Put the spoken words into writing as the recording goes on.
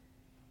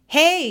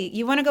Hey,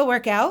 you want to go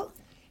work out?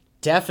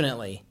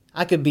 Definitely.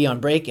 I could be on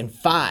break in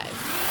 5.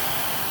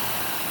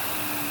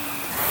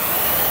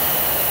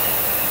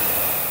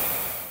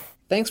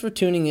 Thanks for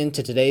tuning in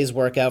to today's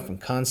workout from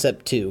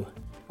Concept 2.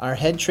 Our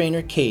head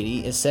trainer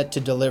Katie is set to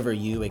deliver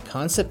you a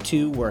Concept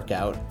 2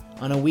 workout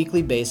on a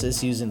weekly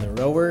basis using the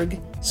RowErg,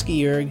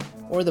 SkiErg,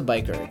 or the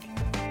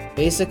BikeErg.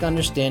 Basic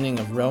understanding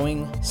of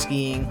rowing,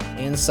 skiing,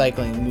 and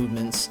cycling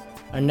movements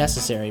are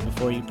necessary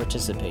before you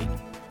participate.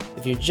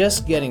 If you're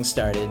just getting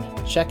started,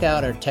 check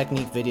out our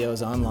technique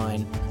videos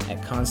online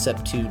at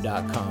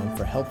concept2.com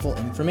for helpful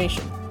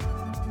information.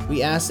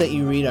 We ask that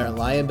you read our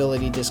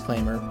liability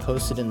disclaimer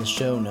posted in the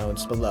show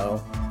notes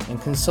below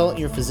and consult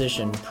your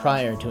physician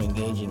prior to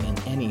engaging in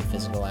any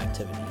physical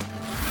activity.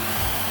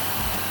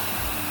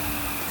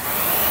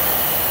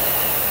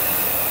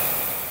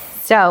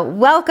 So,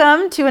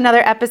 welcome to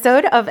another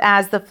episode of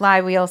As the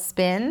Flywheel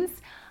Spins.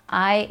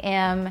 I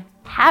am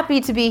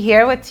happy to be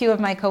here with two of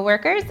my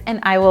coworkers, and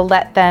I will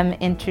let them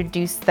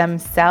introduce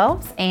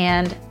themselves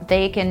and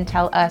they can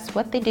tell us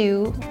what they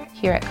do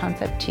here at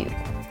Concept 2.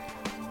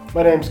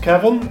 My name's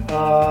Kevin.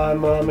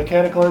 I'm a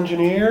mechanical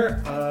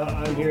engineer.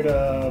 I'm here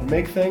to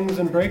make things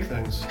and break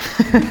things.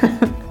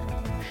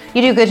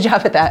 You do a good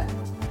job at that.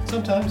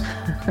 Sometimes.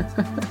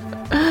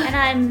 And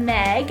I'm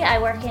Meg. I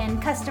work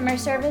in customer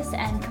service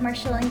and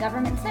commercial and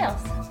government sales.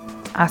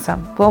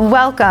 Awesome. Well,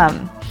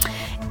 welcome.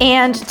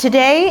 And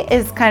today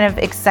is kind of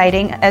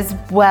exciting as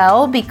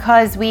well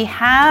because we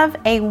have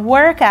a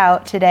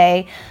workout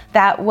today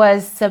that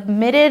was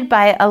submitted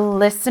by a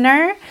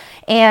listener,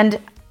 and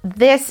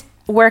this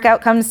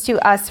workout comes to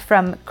us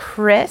from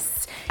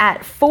Chris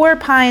at Four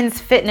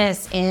Pines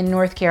Fitness in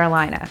North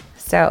Carolina.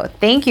 So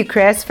thank you,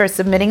 Chris, for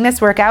submitting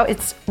this workout.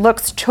 It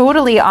looks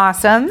totally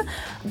awesome.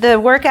 The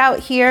workout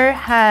here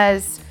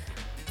has,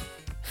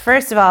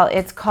 first of all,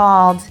 it's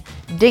called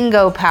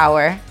Dingo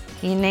Power.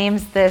 He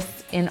names this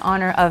in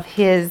honor of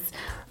his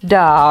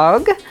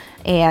dog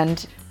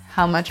and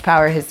how much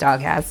power his dog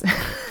has.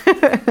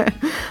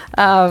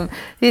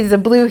 He's a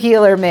blue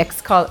heeler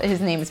mix called,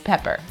 his name's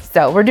Pepper.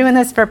 So we're doing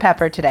this for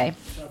Pepper today.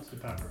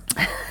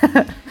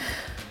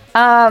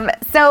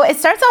 So it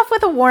starts off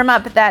with a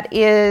warm-up that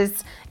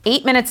is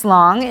 8 minutes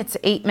long. It's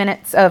 8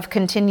 minutes of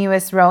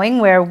continuous rowing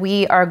where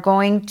we are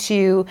going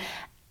to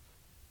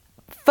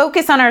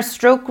focus on our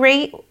stroke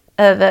rate.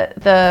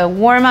 The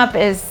warm-up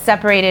is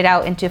separated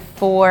out into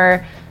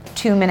 4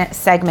 2-minute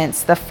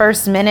segments. The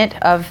first minute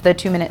of the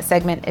 2-minute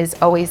segment is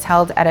always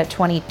held at a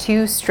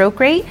 22 stroke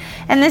rate.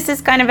 And this is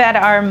kind of at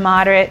our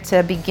moderate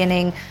to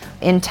beginning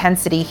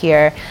intensity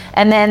here.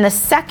 And then the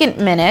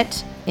second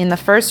minute in the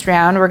first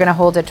round, we're going to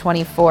hold at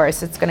 24.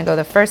 So it's going to go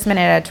the first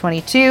minute at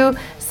 22,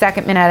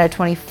 second minute at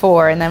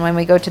 24. And then when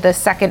we go to the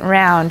second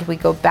round, we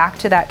go back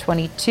to that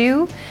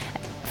 22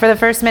 for the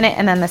first minute.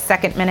 And then the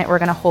second minute, we're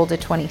going to hold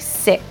at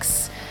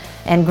 26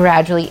 and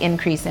gradually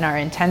increase in our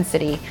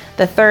intensity.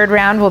 The third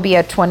round will be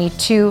a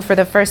 22 for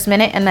the first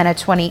minute and then a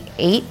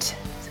 28. So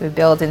we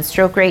build in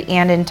stroke rate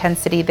and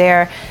intensity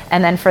there.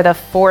 And then for the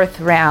fourth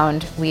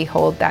round, we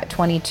hold that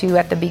 22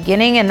 at the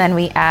beginning and then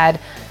we add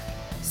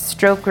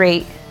stroke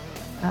rate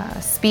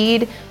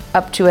speed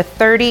up to a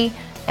 30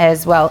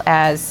 as well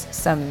as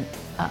some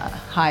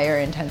higher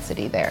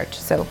intensity there.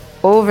 So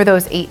over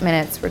those 8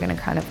 minutes, we're going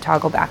to kind of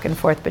toggle back and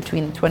forth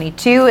between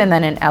 22 and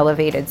then an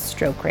elevated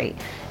stroke rate.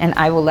 And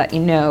I will let you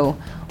know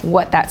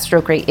what that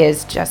stroke rate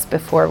is just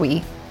before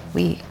we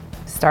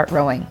start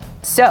rowing.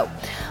 So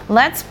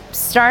let's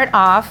start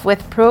off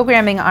with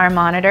programming our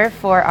monitor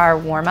for our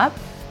warm-up.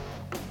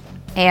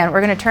 And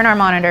we're going to turn our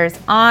monitors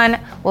on.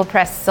 We'll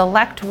press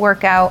select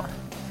workout.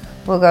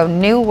 We'll go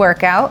new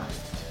workout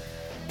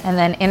and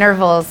then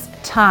intervals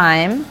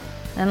time.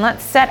 And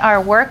let's set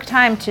our work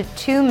time to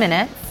 2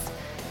 minutes.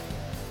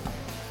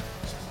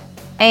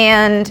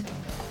 And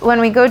when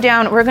we go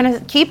down, we're going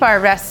to keep our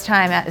rest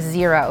time at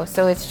 0.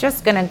 So it's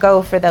just going to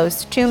go for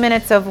those 2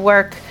 minutes of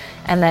work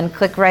and then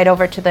click right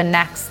over to the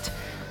next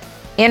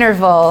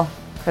interval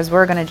because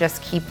we're going to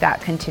just keep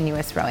that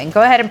continuous rowing.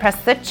 Go ahead and press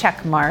the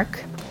check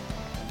mark.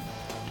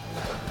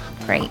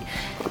 Great.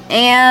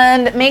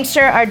 And make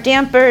sure our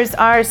dampers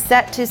are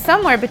set to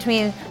somewhere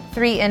between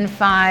 3 and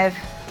 5.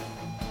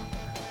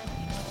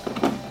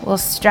 We'll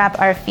strap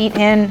our feet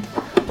in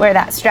where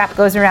that strap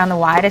goes around the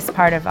widest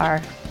part of our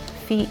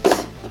feet.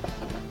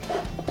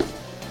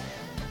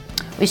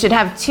 We should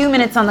have 2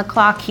 minutes on the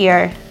clock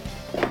here.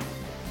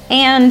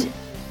 And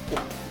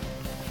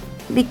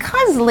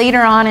because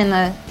later on in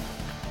the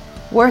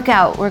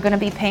workout, we're going to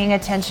be paying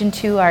attention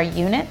to our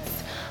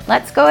units,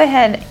 let's go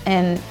ahead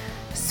and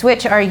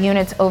switch our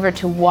units over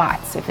to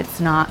watts if it's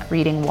not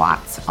reading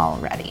watts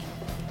already.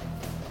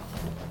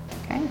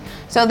 Okay,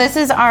 so this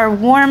is our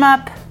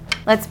warm-up.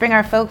 Let's bring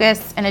our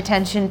focus and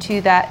attention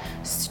to that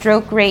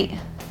stroke rate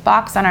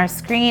box on our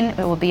screen. It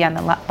will be on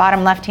the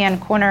bottom left-hand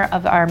corner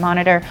of our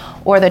monitor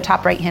or the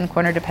top right-hand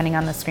corner, depending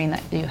on the screen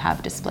that you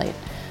have displayed.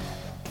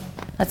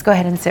 Let's go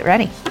ahead and sit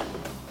ready.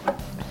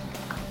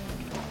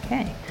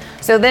 Okay,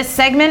 so this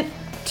segment,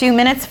 2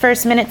 minutes,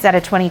 first minute's at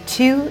a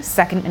 22,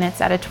 second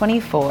minute's at a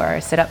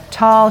 24. Sit up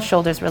tall,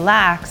 shoulders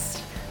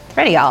relaxed,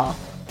 Ready, all.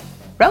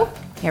 Row.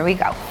 Here we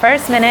go.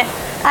 First minute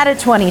out of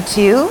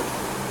 22.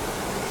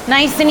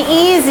 Nice and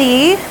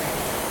easy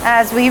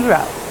as we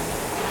row.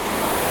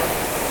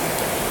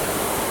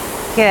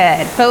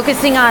 Good.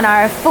 Focusing on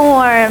our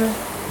form.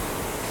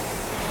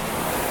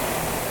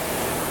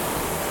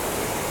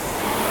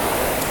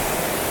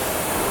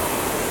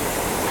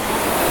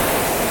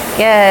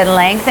 Good.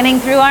 Lengthening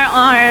through our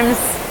arms.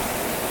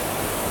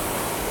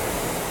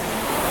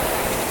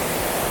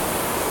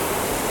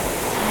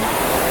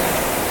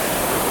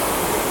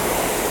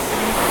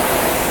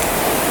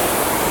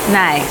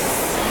 Nice.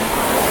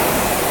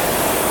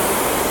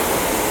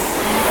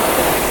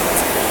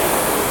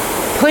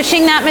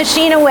 Pushing that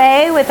machine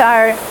away with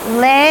our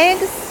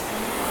legs.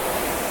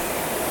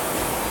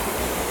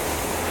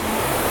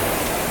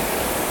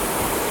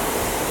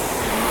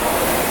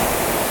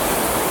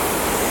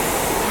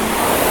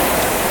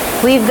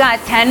 We've got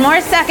 10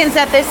 more seconds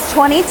at this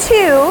 22,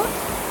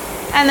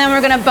 and then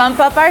we're gonna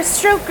bump up our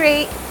stroke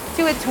rate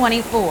to a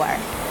 24.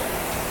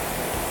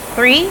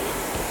 3,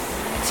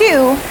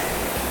 2,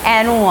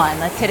 and 1.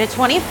 Let's hit a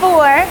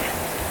 24.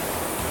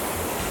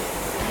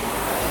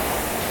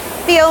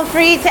 Feel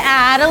free to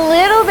add a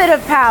little bit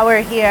of power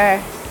here.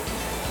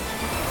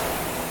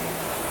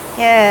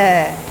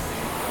 Good.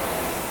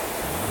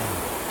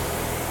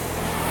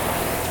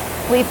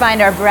 We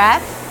find our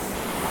breath.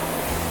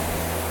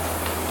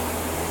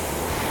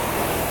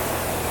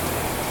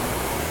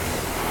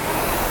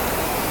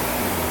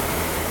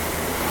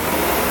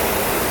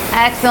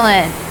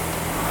 Excellent.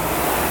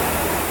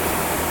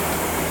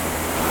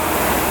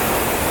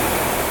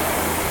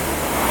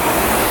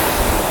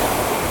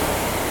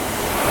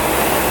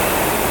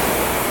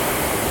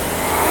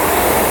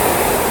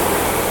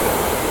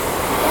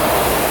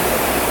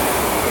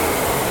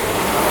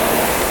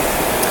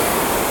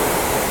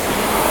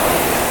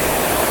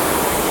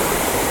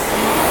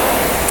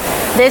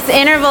 This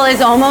interval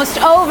is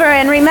almost over,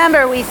 and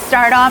remember, we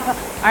start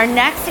off our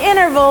next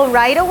interval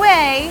right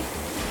away.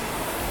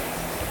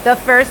 The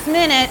first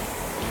minute,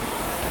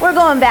 we're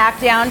going back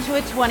down to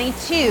a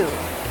 22,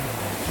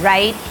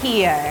 right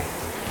here.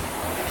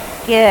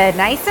 Good,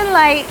 nice and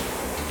light.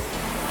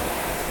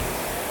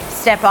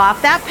 Step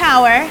off that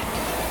power,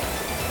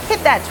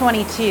 hit that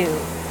 22.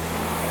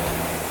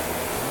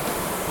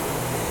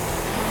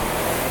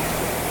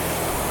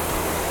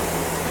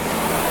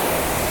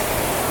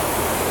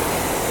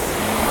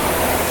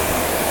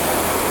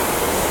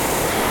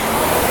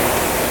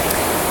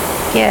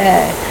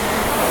 Good.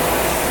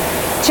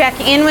 Check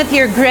in with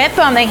your grip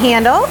on the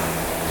handle.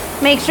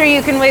 Make sure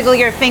you can wiggle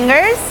your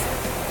fingers.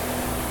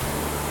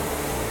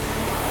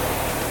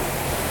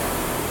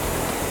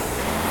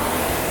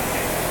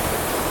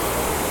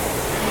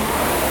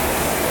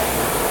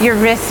 Your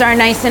wrists are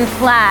nice and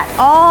flat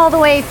all the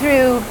way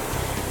through,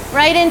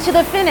 right into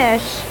the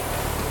finish.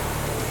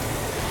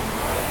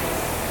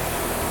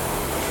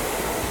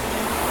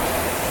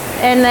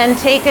 And then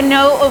take a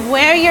note of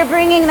where you're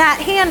bringing that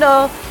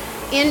handle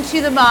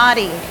into the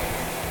body.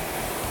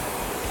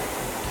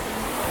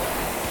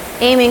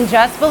 Aiming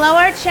just below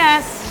our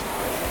chest.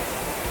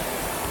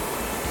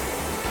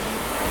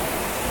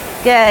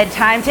 Good,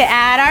 time to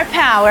add our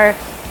power.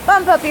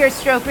 Bump up your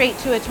stroke rate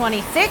to a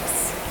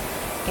 26.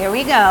 Here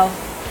we go.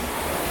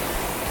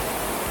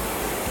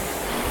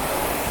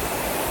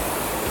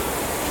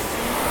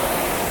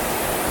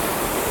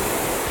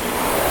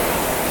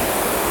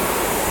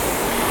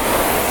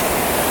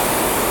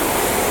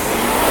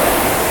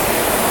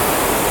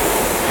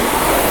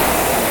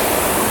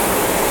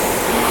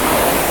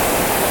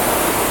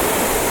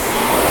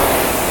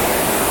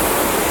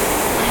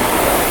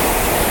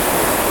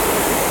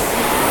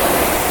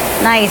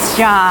 Nice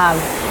job.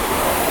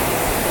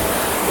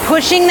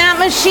 Pushing that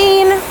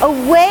machine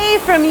away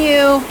from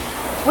you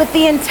with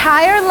the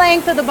entire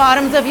length of the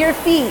bottoms of your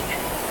feet.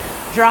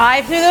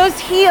 Drive through those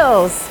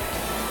heels.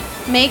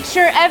 Make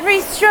sure every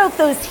stroke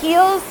those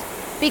heels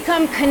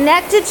become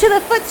connected to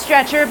the foot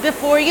stretcher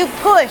before you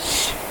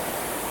push.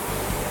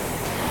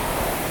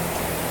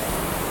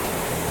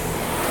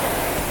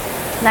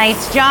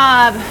 Nice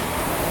job.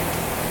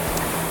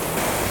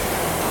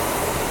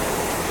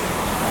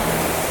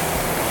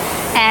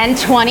 And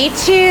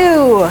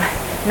 22,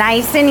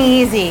 nice and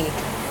easy.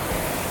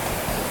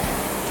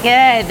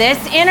 Good, this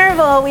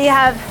interval we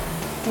have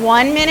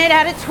 1 minute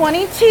out of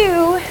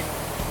 22,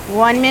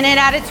 1 minute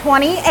out of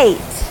 28.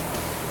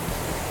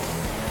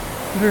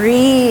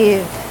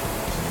 Breathe.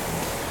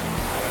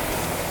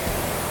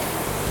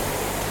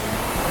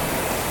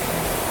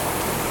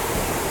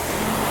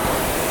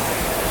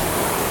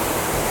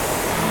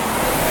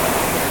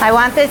 I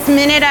want this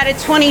minute out of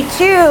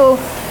 22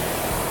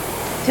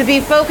 to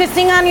be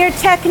focusing on your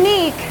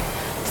technique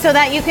so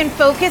that you can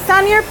focus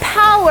on your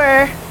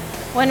power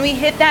when we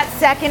hit that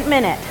second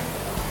minute.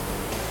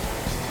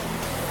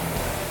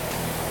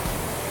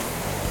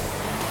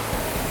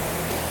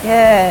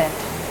 Good.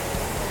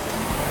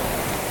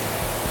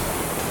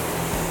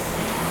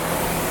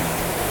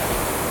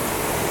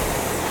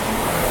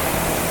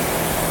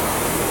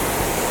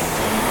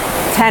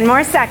 Ten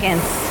more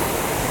seconds.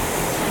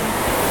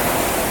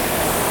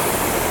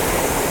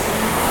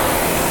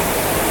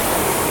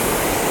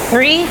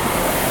 3,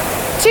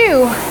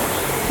 2,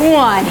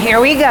 1.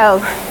 Here we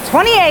go.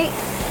 28.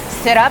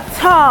 Sit up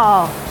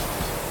tall.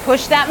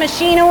 Push that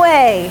machine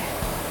away.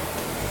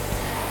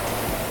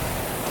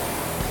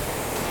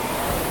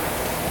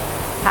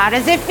 How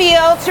does it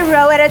feel to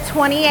row at a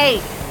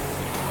 28?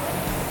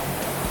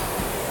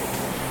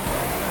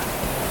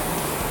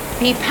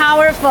 Be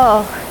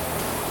powerful.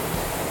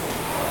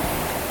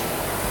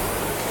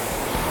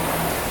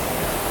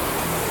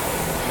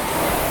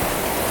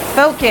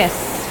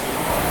 Focus.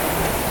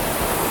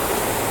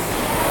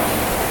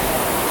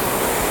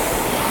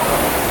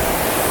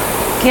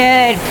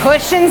 Good.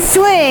 Push and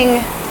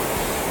swing.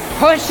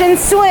 Push and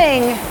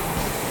swing.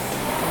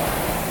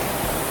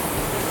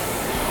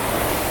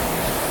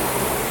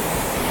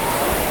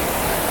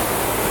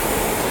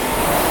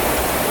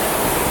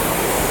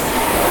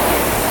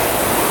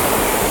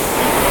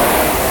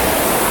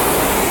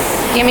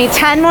 Give me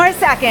 10 more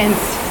seconds.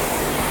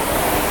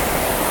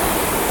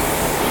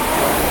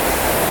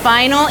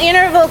 Final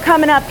interval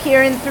coming up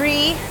here in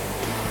 3,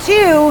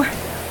 2,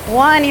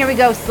 1. Here we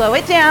go. Slow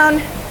it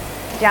down.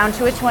 Down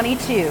to a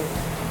 22.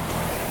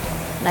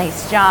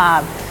 Nice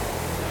job.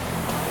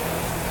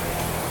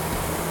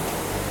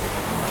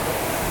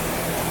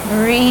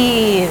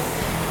 Breathe.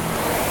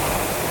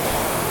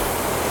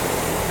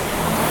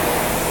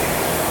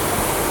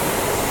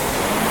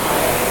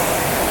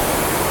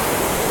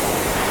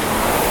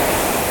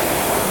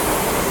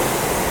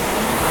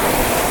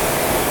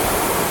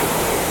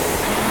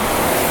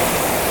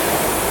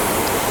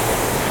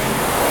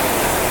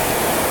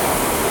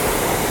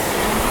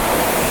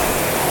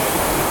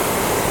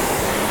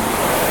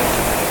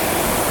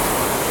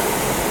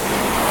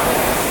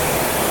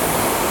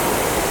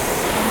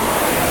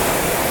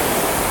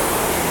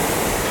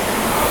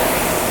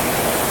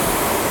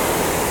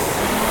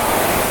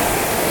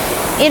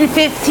 In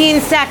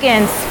 15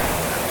 seconds,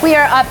 we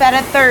are up at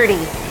a 30.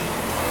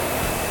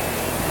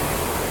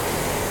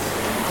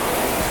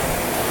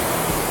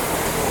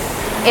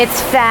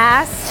 It's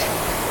fast,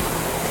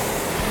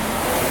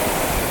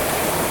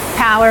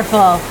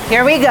 powerful.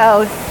 Here we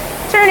go.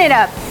 Turn it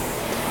up.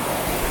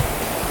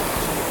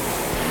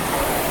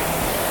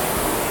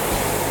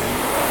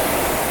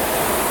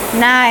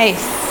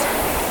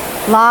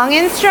 Nice. Long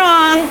and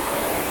strong.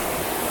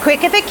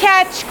 Quick at the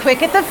catch,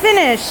 quick at the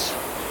finish.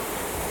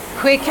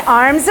 Quick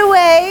arms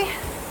away.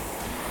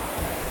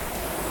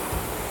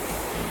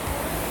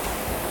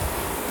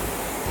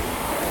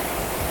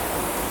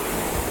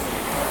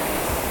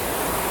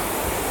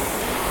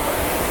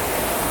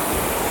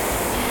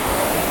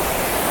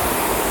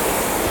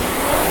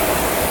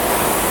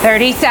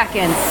 "30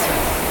 seconds.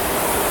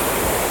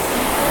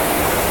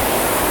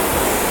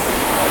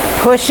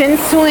 Push and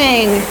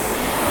swing.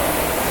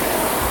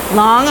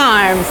 Long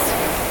arms.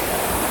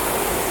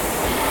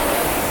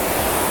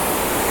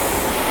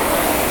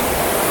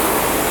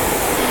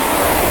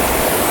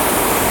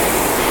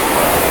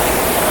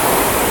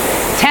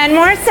 Ten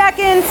more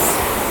seconds.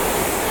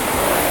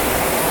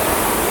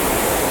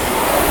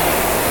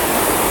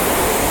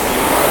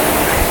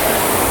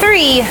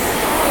 Three,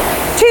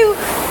 2,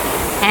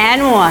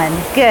 and 1.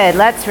 Good,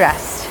 let's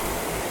rest.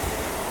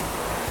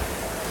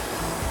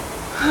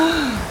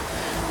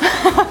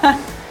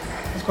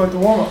 Let's go to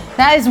warm up.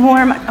 That is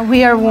warm.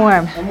 We are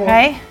warm,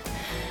 right?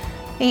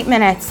 8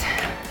 minutes,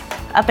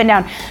 up and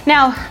down.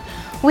 Now,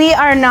 we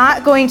are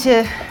not going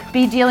to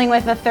be dealing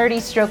with a 30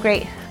 stroke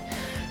rate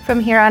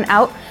from here on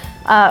out.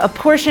 A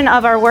portion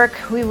of our work,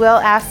 we will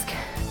ask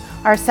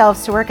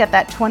ourselves to work at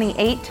that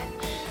 28.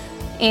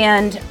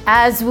 And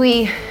as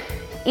we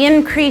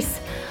increase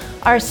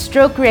our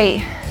stroke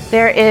rate,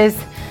 there is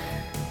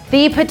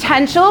the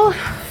potential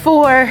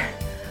for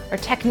our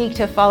technique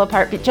to fall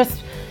apart, but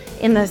just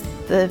in the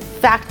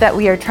fact that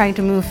we are trying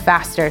to move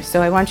faster.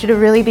 So I want you to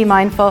really be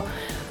mindful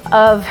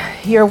of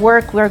your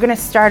work. We're gonna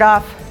start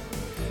off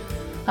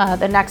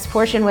the next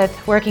portion with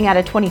working at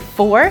a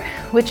 24,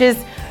 which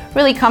is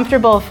really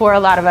comfortable for a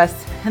lot of us.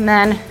 And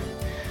then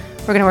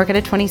we're gonna work at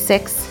a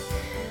 26,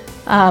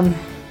 and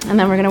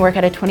then we're gonna work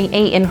at a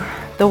 28. And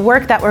the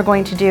work that we're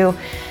going to do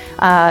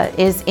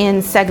is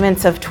in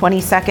segments of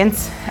 20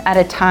 seconds at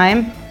a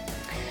time.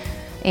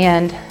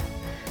 And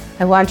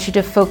I want you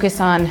to focus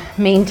on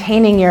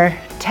maintaining your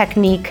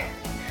technique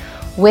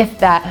with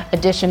that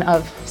addition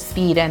of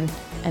speed and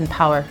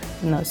power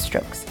in those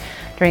strokes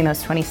during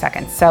those 20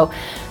 seconds. So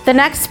the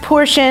next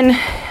portion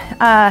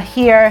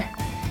here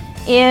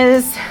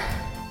is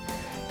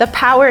the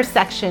power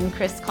section,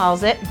 Chris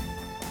calls it.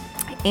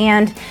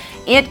 And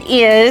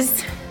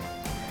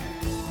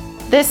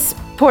this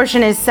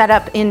portion is set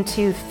up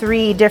into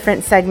 3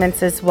 different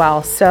segments as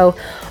well. So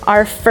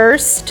our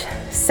first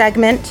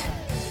segment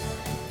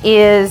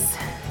is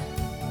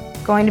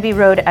going to be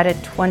rowed at a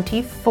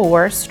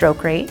 24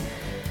 stroke rate.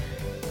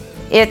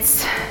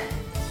 It's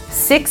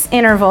 6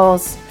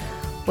 intervals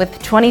with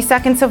 20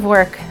 seconds of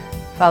work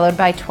followed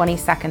by 20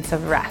 seconds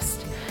of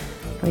rest.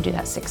 We do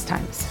that 6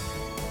 times.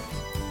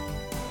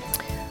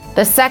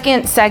 The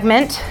second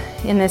segment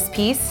in this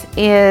piece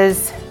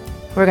is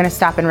we're gonna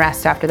stop and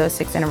rest after those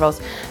 6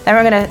 intervals. Then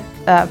we're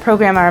gonna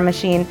program our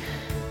machine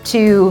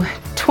to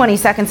 20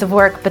 seconds of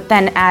work, but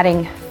then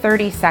adding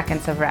 30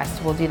 seconds of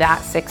rest. We'll do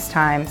that 6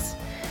 times.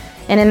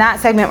 And in that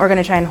segment, we're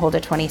gonna try and hold a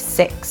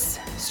 26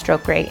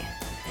 stroke rate.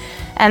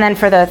 And then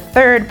for the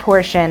third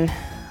portion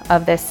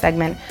of this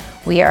segment,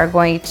 we are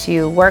going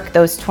to work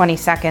those 20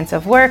 seconds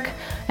of work,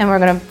 and we're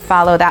gonna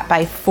follow that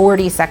by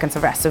 40 seconds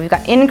of rest. So we've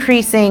got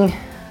increasing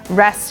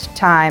rest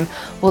time.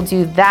 We'll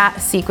do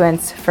that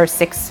sequence for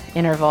 6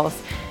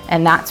 intervals,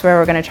 and that's where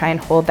we're gonna try and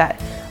hold that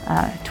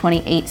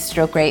 28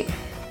 stroke rate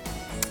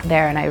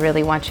there. And I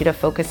really want you to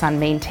focus on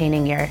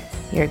maintaining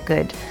your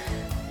good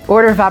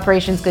order of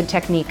operations, good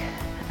technique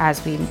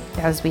as we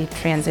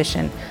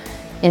transition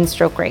in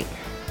stroke rate.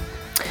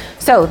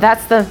 So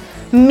that's the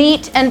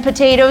meat and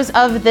potatoes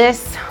of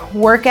this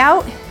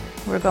workout.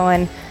 We're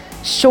going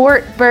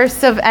short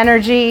bursts of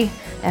energy,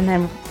 and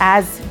then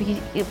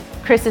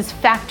Chris has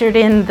factored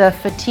in the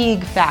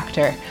fatigue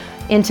factor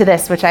into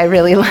this, which I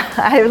really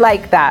I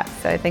like that.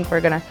 So I think we're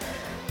gonna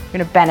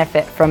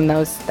benefit from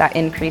that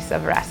increase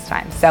of rest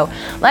time. So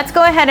let's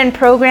go ahead and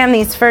program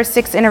these first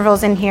 6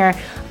 intervals in here.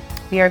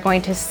 We are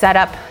going to set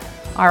up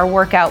our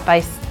workout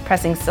by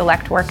pressing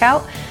select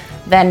workout,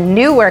 then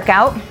new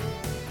workout.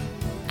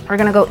 We're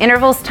gonna go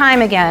intervals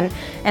time again,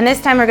 and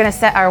this time we're gonna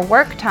set our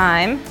work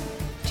time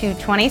to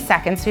 20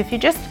 seconds. So if you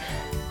just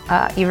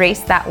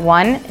erase that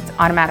 1, it's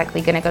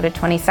automatically gonna go to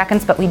 20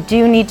 seconds, but we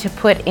do need to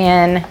put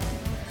in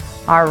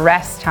our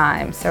rest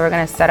time. So we're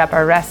gonna set up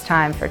our rest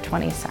time for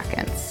 20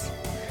 seconds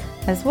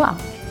as well.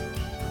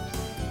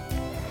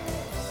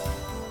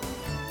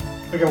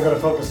 I think I'm going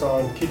to focus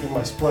on keeping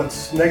my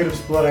splits, negative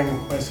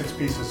splitting my 6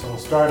 pieces. So I'll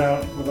start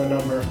out with a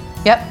number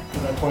Yep. for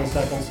that 20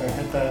 seconds and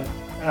hit that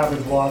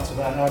average watts of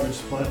that average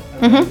split.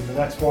 And then the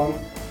next one,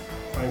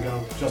 try and go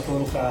just a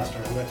little faster.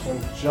 The next one,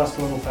 just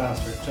a little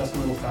faster, just a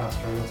little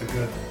faster. And that's a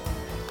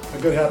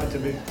good habit to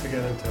get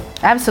into.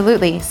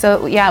 Absolutely.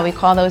 So yeah, we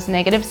call those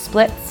negative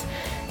splits,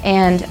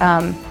 and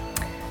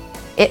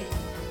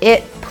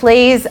it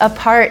plays a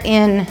part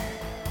in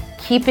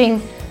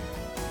keeping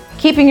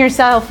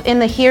yourself in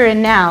the here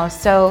and now.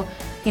 So,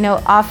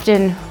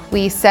 often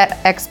we set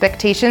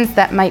expectations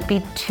that might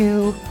be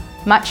too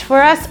much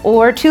for us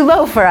or too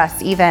low for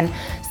us even.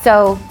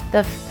 So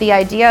the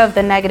idea of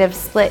the negative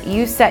split,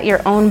 you set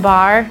your own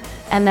bar,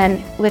 and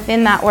then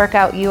within that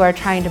workout, you are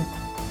trying to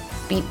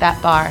beat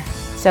that bar.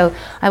 So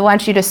I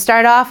want you to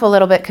start off a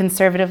little bit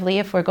conservatively.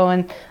 If we're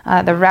going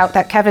the route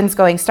that Kevin's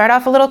going, start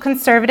off a little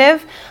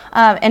conservative,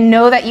 and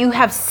know that you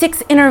have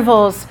 6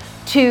 intervals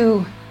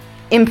to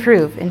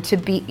improve and to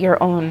beat your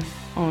own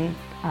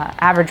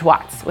average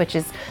watts, which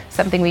is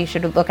something we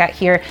should look at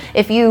here.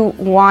 If you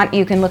want,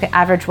 you can look at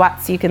average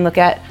watts, you can look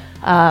at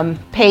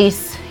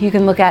pace, you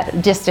can look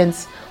at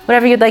distance,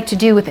 whatever you'd like to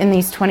do within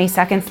these 20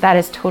 seconds, that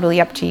is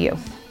totally up to you.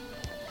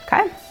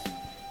 Okay?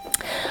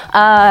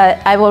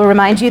 I will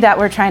remind you that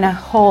we're trying to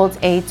hold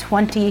a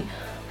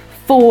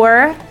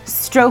 24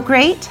 stroke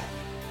rate,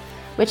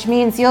 which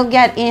means you'll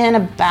get in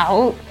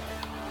about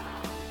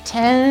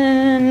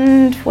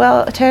 10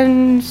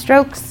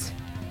 strokes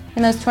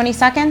in those 20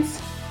 seconds.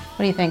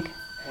 What do you think?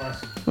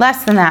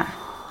 Less than that.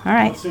 All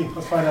right. Let's see.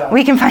 Let's find out.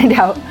 We can find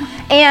out.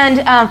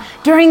 And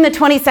during the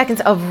 20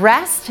 seconds of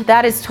rest,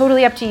 that is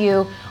totally up to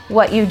you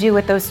what you do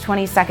with those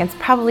 20 seconds.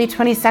 Probably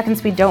 20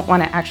 seconds we don't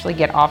want to actually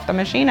get off the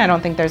machine. I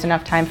don't think there's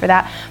enough time for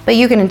that. But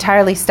you can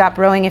entirely stop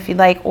rowing if you'd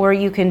like, or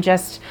you can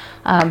just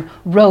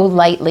row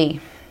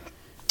lightly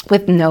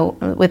with no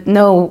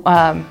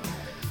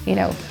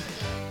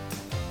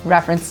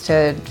reference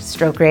to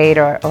stroke rate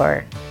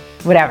or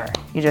whatever.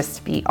 You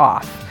just be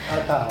off. At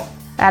a paddle.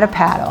 At a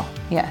paddle,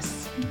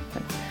 yes.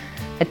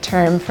 A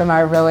term from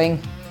our rowing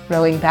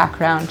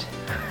background,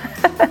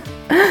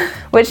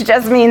 which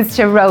just means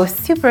to row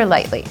super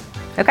lightly,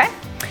 okay?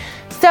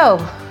 So,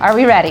 are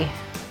we ready?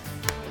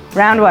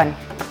 Round 1,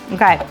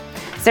 okay.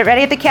 Sit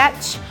ready at the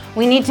catch.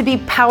 We need to be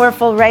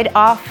powerful right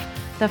off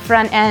the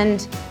front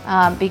end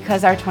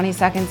because our 20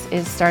 seconds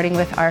is starting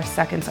with our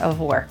seconds of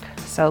work.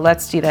 So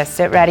let's do this.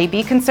 Sit ready.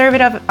 Be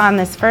conservative on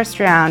this first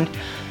round.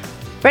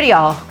 Ready,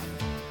 y'all?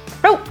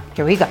 Row.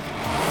 Here we go.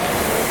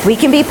 We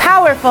can be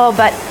powerful,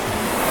 but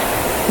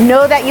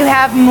know that you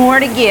have more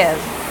to give.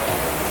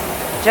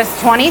 Just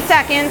 20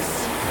 seconds.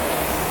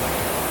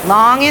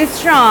 Long and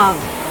strong.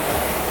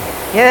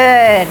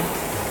 Good.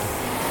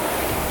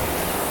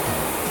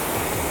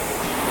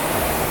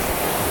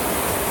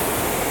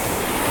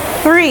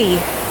 Three,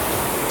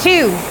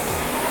 2,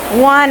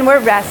 1. We're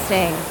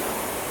resting.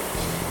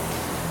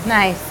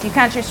 Nice. You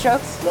count your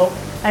strokes? Nope.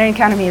 I didn't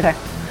count them either.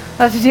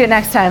 We'll have to do it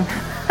next time.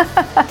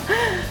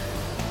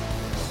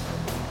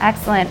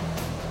 Excellent.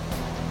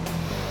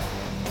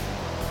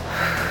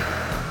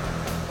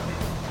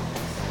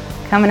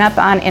 Coming up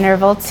on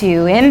interval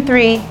 2 in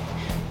 3,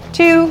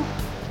 2,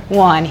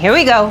 1. Here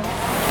we go.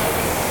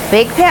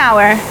 Big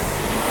power.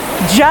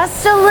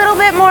 Just a little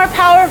bit more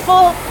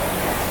powerful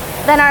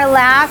than our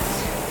last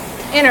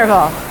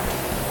interval.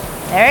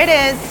 There it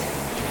is.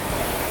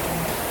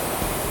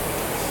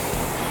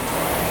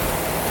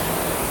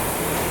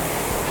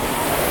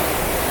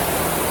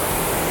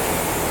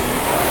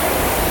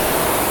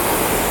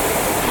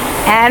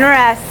 And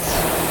rest.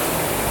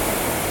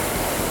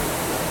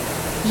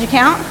 Did you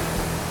count?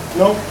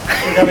 Nope,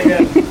 I gotta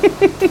get.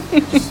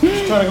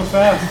 just trying to go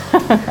fast.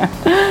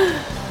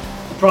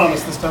 I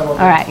promise this time I'll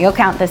do All right, you'll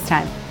count this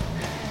time.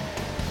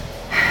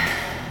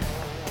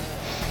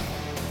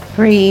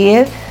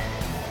 Breathe.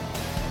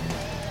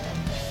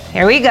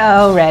 Here we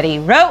go, ready,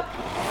 row.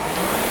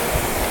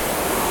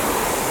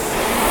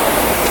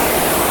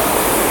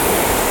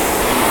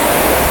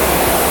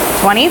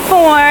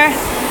 "24.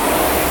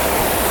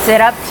 Sit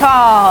up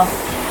tall.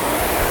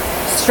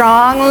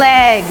 Strong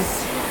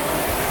legs.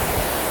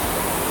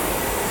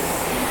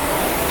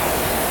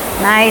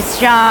 Nice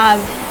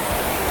job.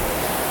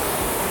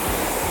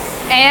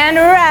 And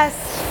rest.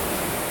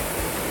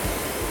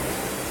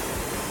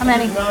 How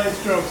many? 9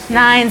 strokes.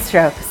 9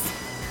 strokes.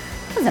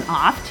 Wasn't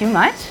off too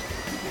much.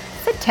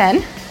 It's a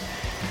 10.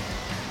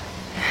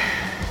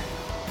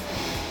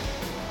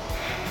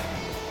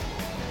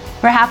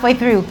 We're halfway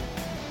through.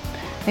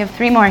 We have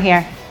 3 more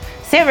here.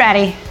 Sit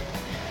ready.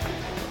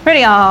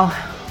 Ready all.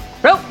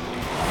 Row.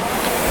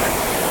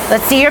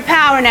 Let's see your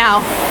power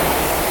now.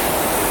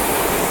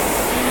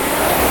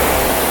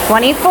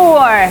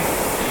 24.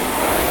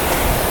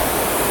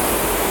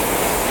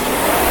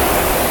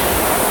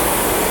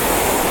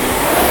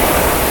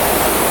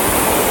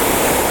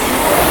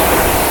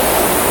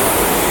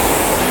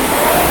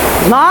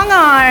 Long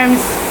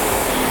arms,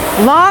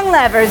 long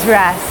levers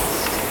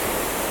rest.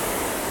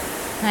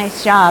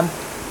 Nice job.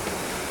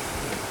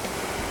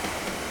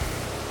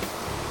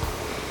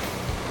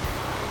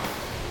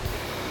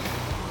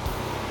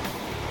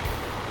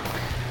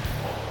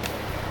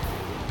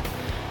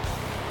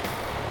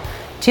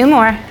 Two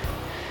more.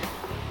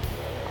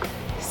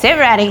 Sit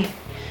ready.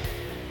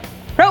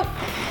 Row.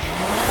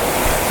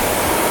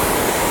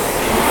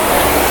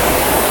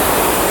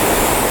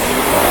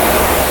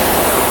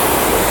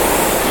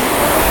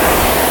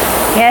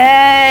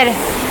 Good.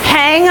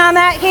 Hang on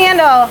that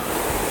handle.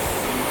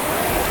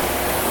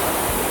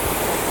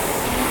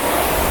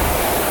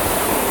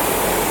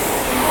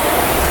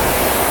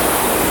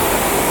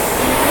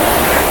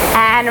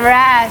 And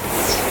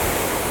rest.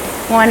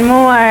 One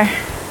more.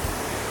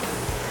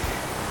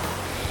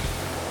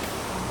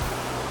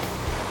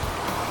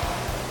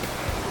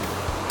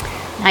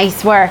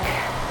 Nice work.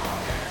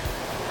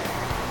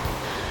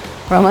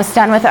 We're almost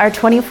done with our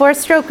 24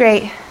 stroke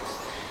rate.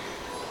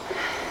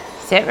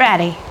 Sit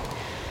ready.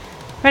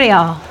 Ready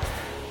all.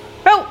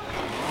 Row.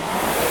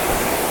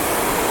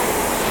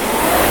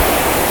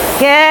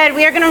 Good.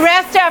 We are going to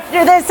rest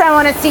after this. I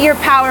want to see your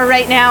power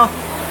right now.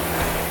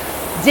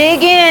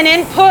 Dig in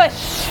and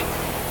push.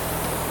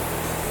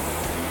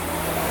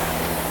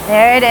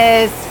 There it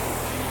is.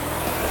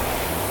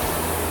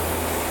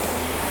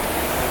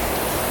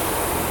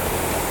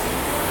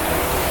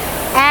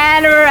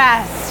 And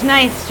rest.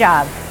 Nice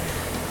job.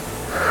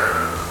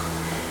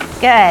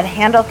 Good.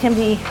 Handle can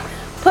be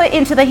put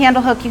into the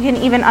handle hook. You can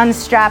even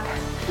unstrap.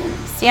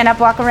 Stand up,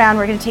 walk around.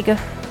 We're going to take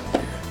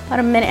about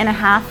a minute and a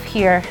half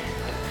here.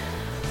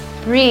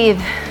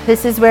 Breathe.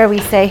 This is where we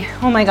say,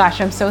 oh my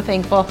gosh, I'm so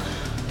thankful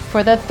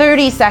for the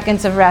 30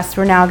 seconds of rest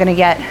we're now going to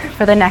get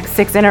for the next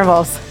 6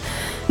 intervals.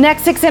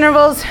 Next 6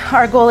 intervals,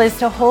 our goal is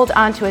to hold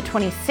on to a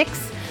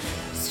 26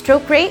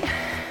 stroke rate.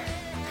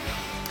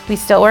 We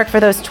still work for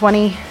those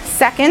 20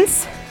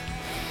 seconds.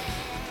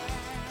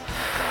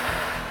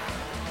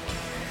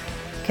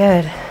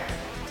 Good.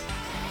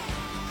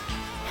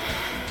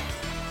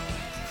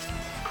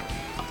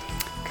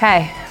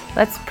 Okay,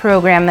 let's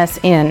program this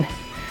in.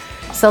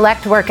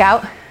 Select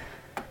workout,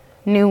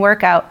 new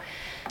workout.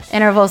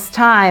 Intervals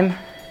time,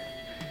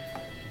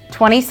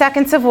 20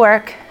 seconds of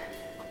work.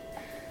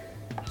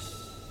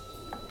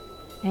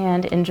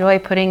 And enjoy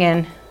putting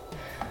in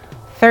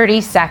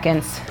 30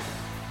 seconds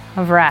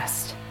of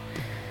rest.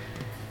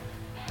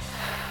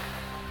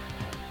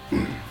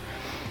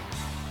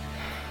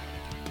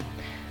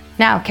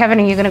 Now, Kevin,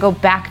 are you going to go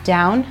back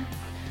down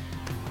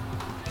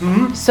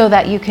so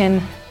that you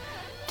can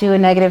do a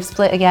negative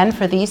split again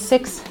for these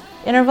 6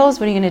 intervals?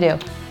 What are you going to do?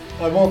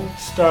 I won't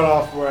start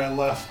off where I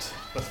left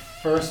the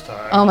first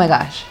time. Oh my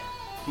gosh.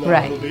 No,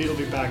 right. It'll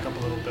be back up a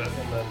little bit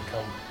and then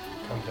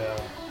come down.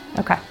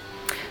 Okay.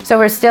 So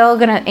we're still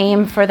going to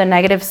aim for the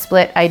negative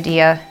split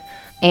idea,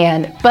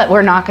 but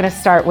we're not going to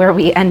start where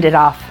we ended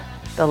off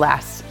the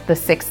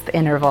 6th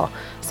interval.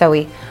 So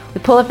we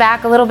pull it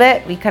back a little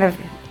bit. We kind of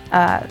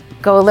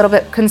go a little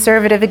bit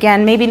conservative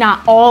again, maybe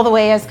not all the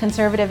way as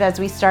conservative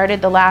as we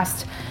started the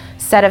last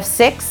set of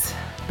 6,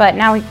 but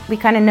now we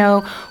kind of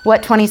know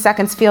what 20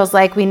 seconds feels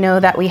like. We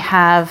know that we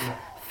have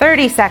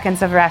 30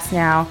 seconds of rest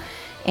now,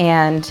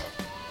 and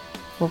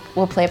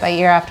we'll play it by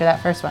ear after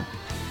that first one.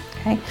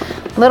 Okay,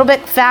 a little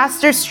bit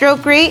faster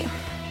stroke rate,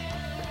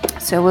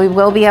 so we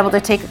will be able to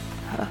take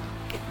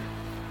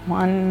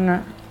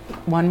one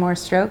more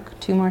stroke,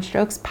 2 more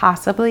strokes,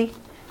 possibly.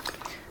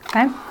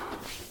 Okay,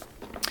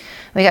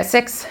 we got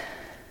 6.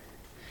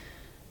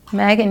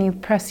 Meg, and you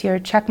press your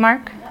check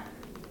mark.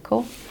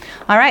 Cool.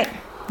 All right,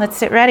 let's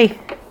sit ready.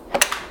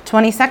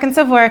 20 seconds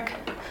of work,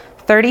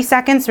 30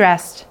 seconds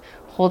rest,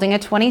 holding a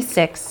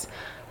 26.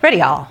 Ready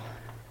all.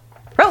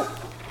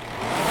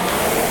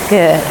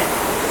 Good.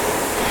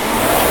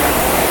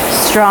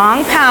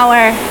 Strong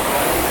power.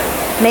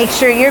 Make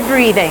sure you're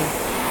breathing.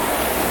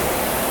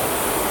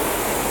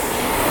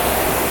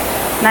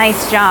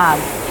 Nice job.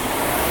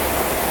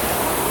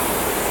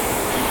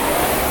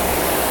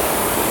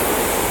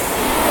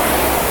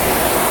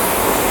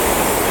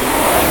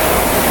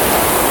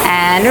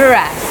 And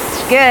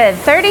rest. Good.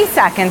 30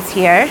 seconds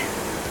here.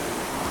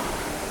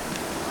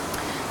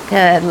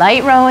 Good.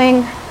 Light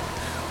rowing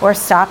or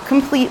stop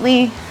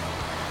completely.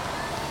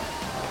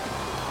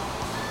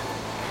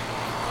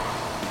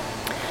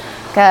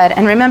 Good.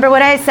 And remember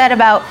what I said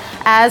about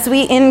as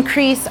we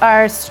increase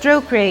our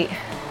stroke rate,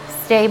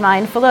 stay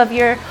mindful of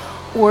your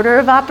order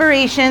of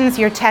operations,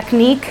 your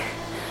technique.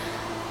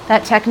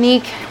 That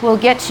technique will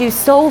get you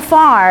so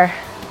far,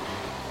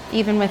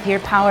 even with your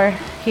power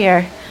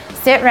here.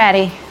 Sit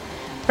ready.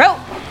 Row.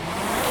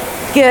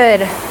 Good.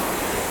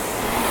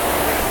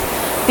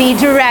 Be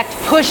direct.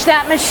 Push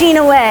that machine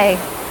away.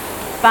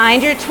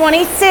 Find your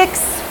 26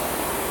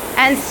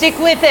 and stick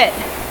with it.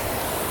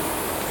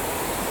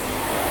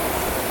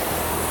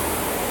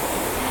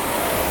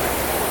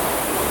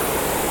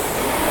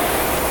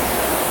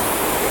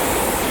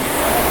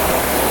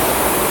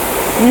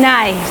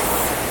 Nice.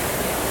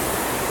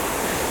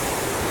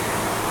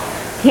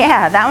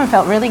 Yeah, that one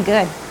felt really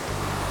good.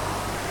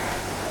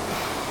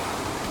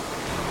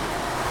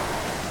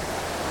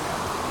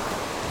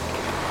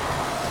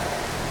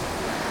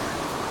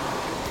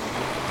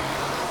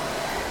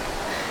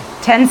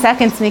 Ten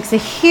seconds makes a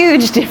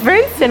huge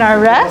difference in our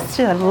rest.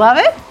 I love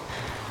it.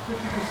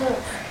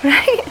 50%.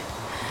 Right?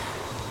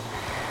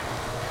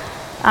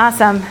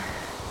 Awesome.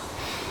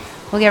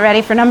 We'll get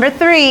ready for number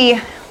 3.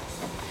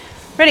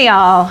 Ready,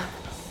 y'all.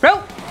 Row.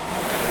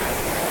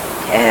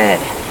 Good.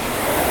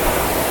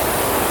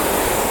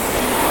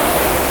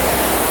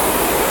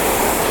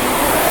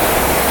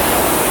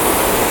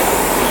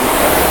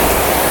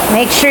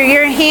 Make sure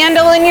your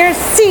handle and your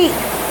seat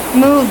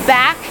move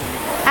back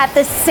at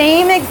the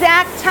same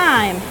exact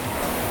time.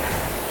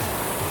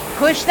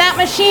 Push that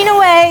machine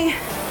away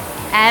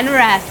and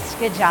rest.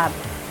 Good job.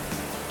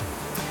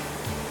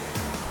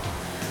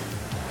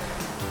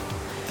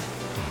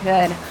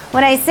 Good.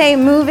 When I say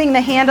moving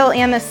the handle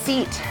and the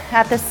seat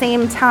at the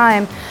same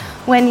time,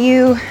 when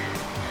you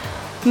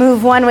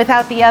move one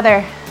without the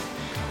other,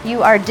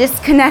 you are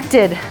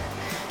disconnected.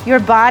 Your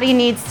body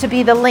needs to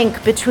be the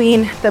link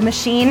between the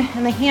machine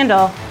and the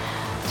handle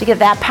to get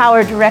that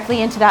power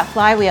directly into that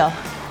flywheel.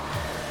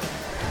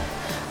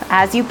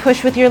 As you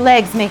push with your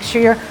legs, make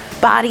sure your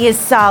body is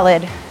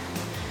solid.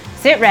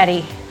 Sit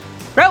ready.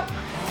 Row.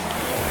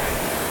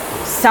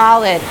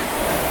 Solid.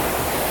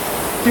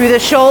 Through the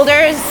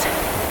shoulders,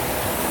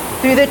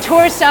 through the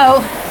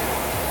torso.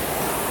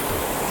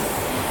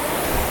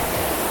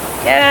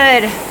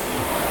 Good.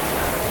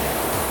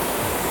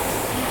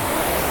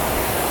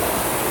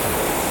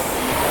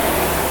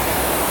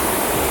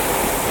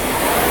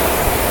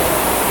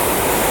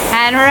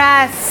 And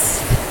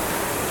rest.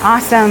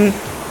 Awesome.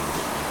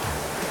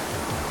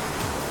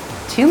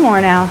 2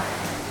 more now.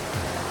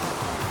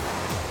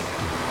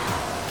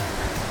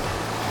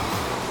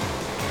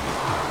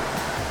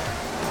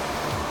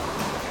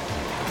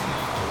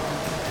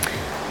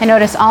 I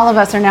notice all of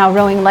us are now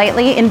rowing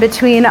lightly in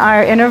between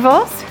our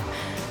intervals.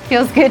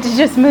 Feels good to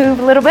just move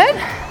a little bit.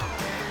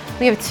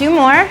 We have 2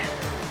 more.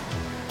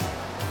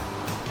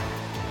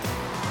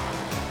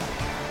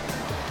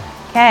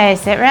 Okay,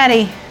 sit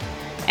ready.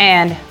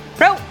 And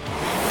row.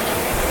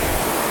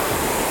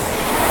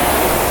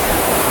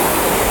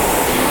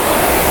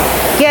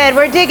 Good,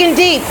 we're digging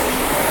deep.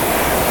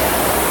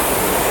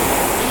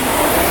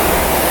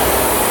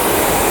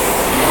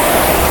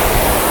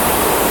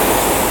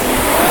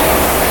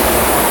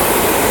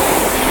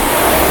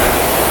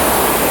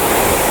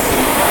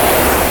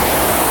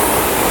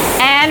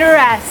 And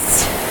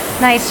rest.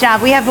 Nice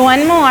job. We have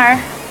 1 more.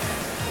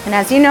 And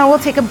as you know, we'll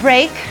take a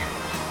break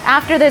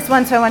after this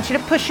one, so I want you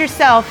to push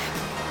yourself.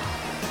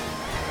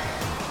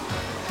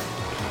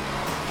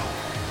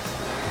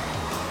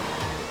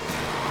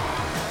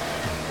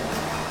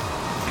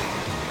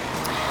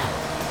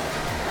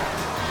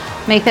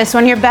 Make this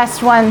one your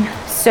best one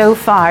so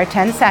far.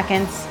 10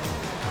 seconds.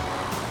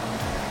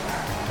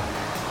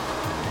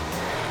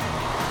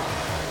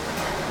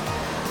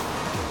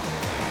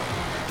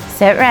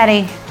 Sit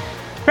ready.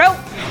 Row.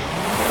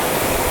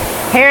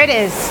 Here it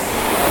is.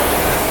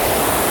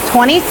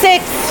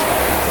 26.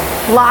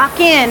 Lock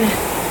in.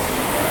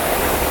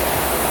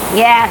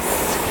 Yes.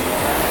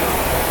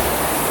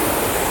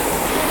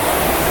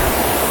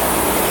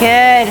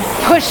 Good.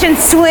 Push and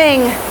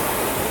swing.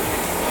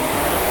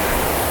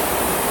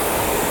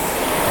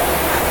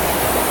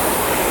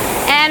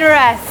 And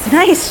rest.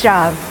 Nice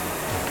job.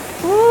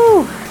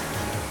 Woo.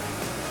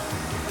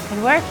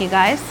 Good work, you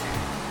guys.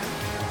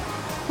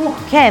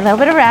 Okay, a little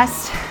bit of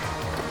rest.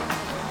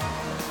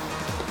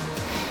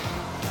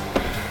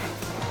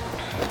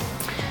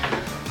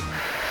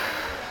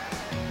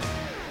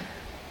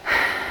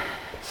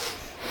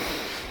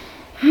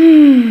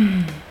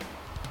 Hmm.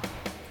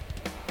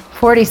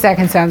 40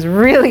 seconds sounds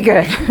really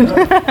good.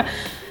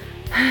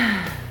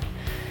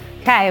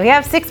 Okay, we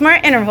have 6 more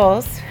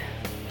intervals.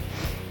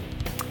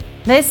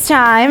 This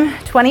time,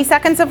 20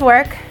 seconds of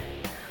work,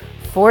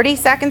 40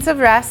 seconds of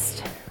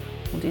rest.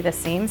 We'll do the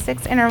same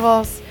 6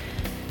 intervals.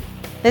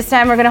 This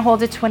time we're gonna hold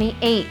to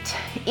 28.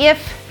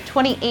 If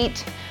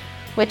 28,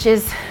 which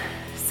is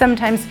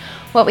sometimes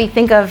what we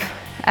think of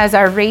as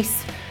our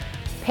race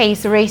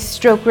pace, race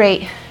stroke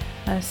rate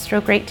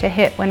to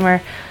hit when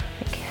we're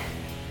like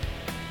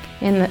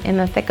in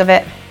the thick of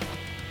it.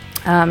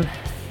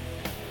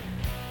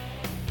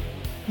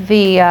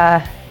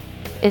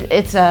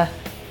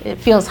 It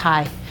feels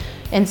high,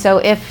 and so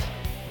if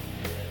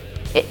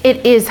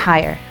it is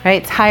higher,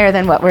 right? It's higher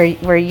than what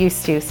we're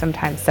used to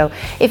sometimes. So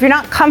if you're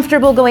not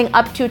comfortable going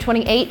up to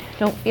 28,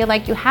 don't feel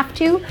like you have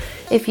to.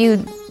 If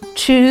you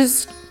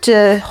choose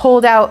to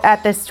hold out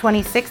at this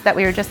 26 that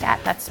we were just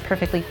at, that's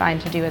perfectly fine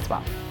to do as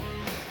well.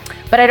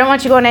 But I don't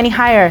want you going any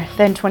higher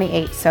than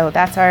 28, so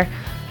that's our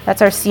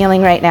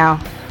ceiling right now.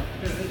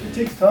 It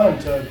takes time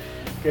to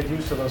get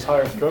used to those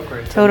higher stroke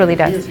rates. Totally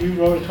does. If you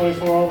row at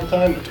 24 all the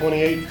time, but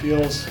 28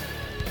 feels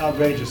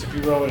outrageous. If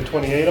you row at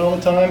 28 all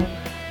the time,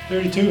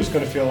 32 is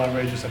going to feel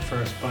outrageous at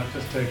first, but it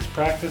just takes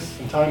practice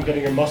and time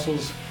getting your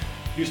muscles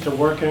used to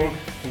working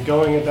and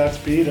going at that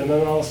speed, and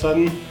then all of a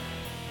sudden,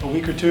 a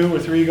week or 2 or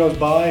 3 goes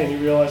by and you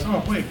realize,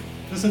 oh wait,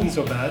 this isn't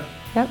so bad.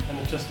 Yep. And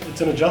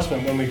it's an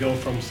adjustment when we go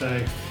from,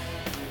 say,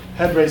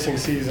 head racing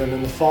season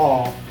in the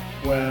fall,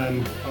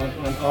 when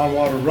on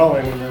water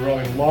rowing, when we're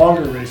rowing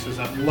longer races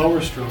at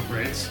lower stroke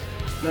rates.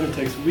 And then it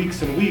takes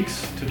weeks and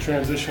weeks to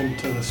transition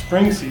to the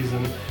spring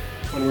season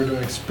when we're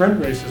doing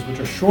sprint races, which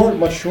are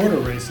much shorter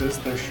races.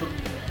 They're short,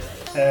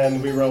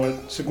 and we row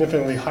at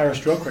significantly higher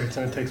stroke rates,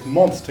 and it takes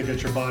months to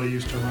get your body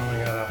used to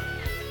rowing at a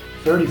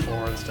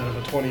 34 instead of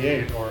a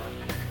 28. Or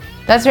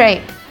That's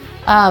right,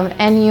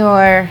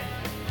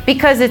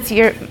 because it's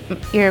your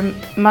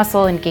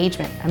muscle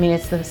engagement. I mean,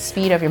 it's the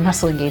speed of your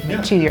muscle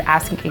engagement too. You're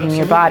asking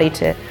your body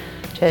to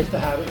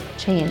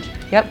change.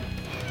 Yep.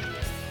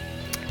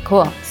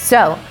 Cool.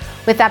 So,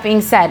 with that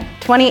being said,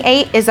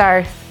 28 is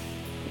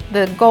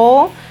the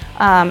goal.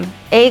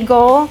 A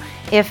goal.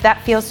 If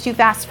that feels too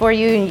fast for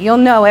you, you'll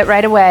know it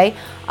right away.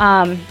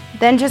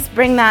 Then just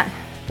bring that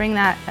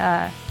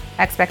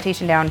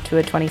expectation down to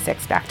a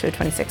 26, back to a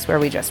 26 where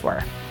we just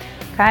were.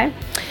 Okay.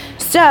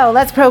 So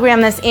let's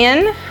program this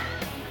in.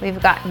 We've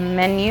got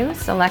menu,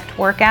 select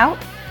workout,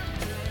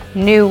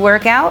 new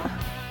workout,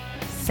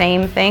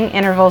 same thing,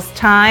 intervals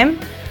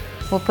time.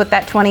 We'll put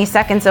that 20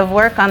 seconds of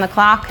work on the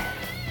clock,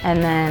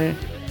 and then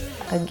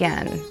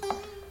again,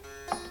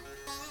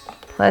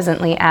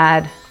 pleasantly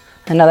add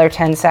another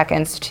 10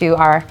 seconds to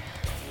our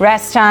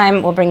rest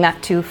time. We'll bring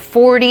that to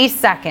 40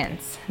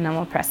 seconds, and then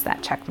we'll press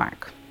that check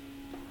mark.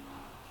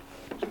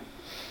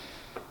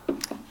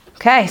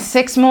 Okay,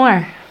 6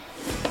 more.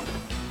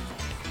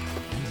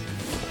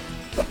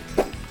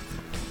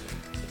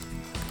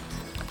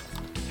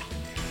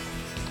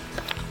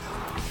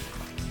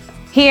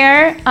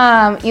 Here,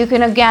 you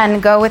can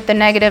again go with the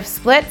negative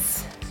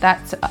splits.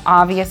 That's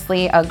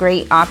obviously a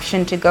great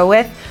option to go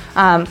with.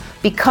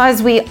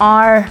 Because we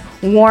are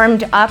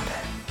warmed up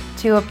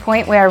to a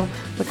point where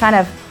we kind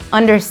of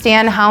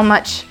understand how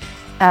much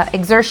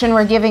exertion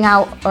we're giving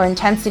out or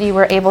intensity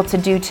we're able to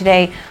do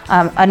today,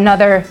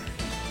 another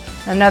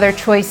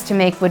choice to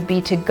make would be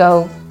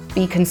to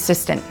be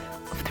consistent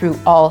through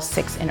all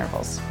 6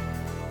 intervals.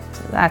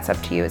 So that's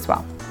up to you as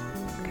well.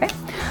 Okay,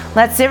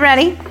 let's get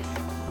ready.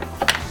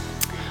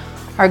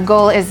 Our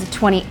goal is a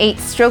 28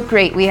 stroke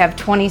rate. We have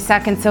 20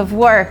 seconds of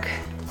work.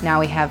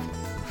 Now we have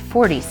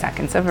 40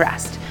 seconds of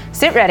rest.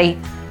 Sit ready.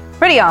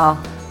 Ready, all.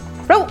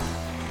 Row.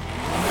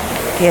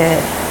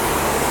 Good.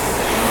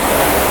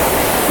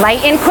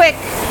 Light and quick.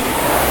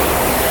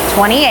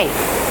 28.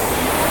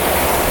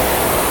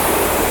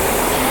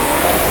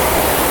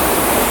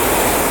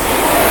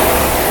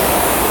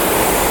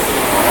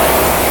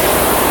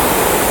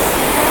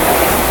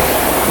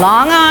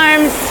 Long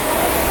arms.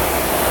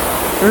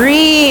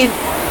 Breathe.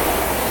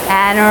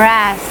 And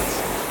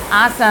rest.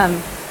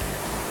 Awesome.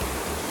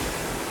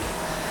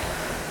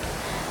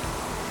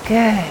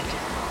 Good.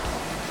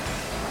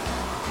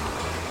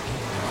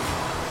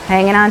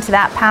 Hanging on to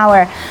that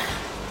power.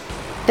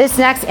 This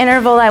next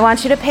interval, I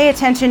want you to pay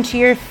attention to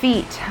your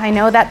feet. I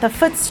know that the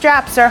foot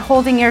straps are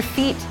holding your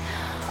feet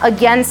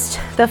against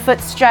the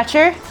foot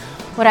stretcher.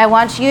 What I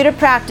want you to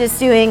practice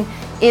doing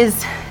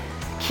is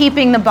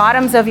keeping the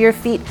bottoms of your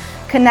feet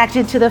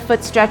connected to the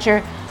foot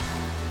stretcher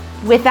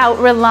without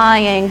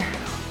relying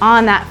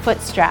on that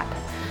foot strap.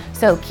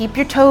 So keep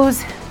your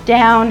toes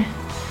down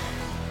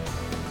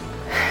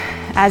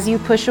as you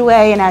push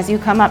away, and as you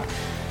come up,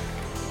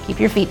 keep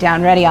your feet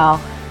down. Ready, all.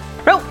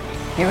 Row.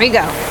 Here we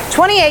go.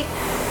 28.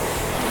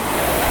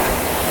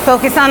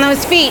 Focus on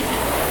those feet.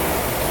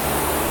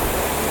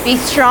 Be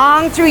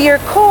strong through your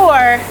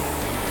core.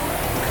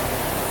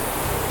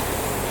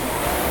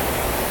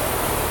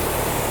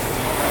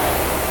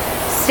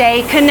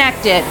 Stay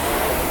connected.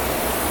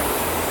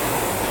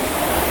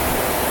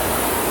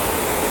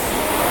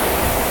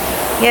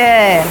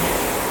 Good.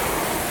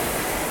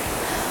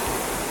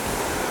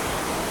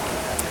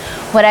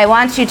 What I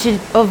want you to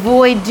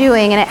avoid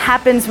doing, and it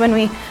happens when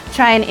we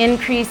try and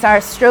increase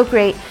our stroke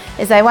rate,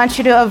 is I want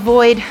you to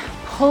avoid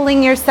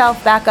pulling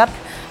yourself back up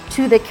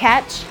to the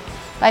catch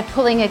by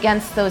pulling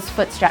against those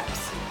foot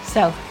straps.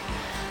 So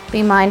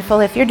be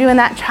mindful if you're doing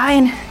that, try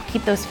and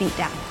keep those feet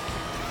down.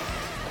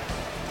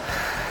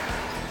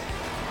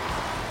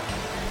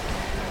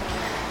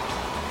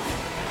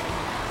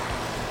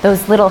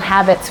 Those little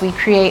habits we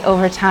create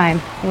over time.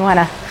 We want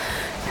to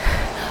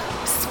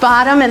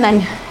spot them and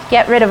then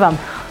get rid of them.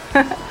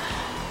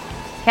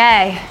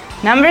 Okay,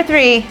 number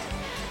 3.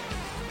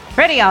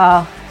 Ready,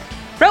 y'all.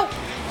 Row.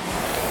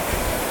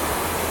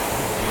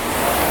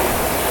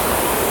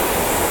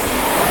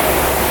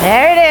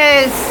 There it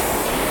is.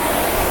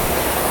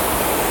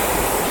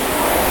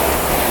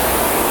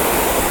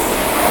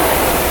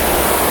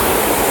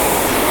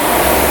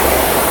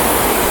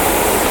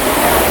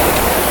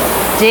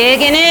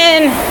 Digging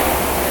in.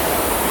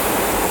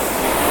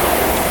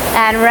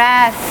 And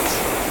rest.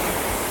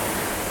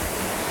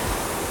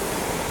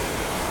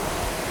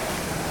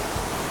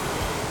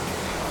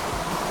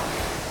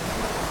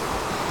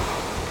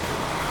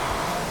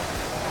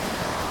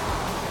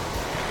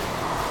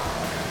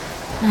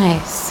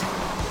 Nice.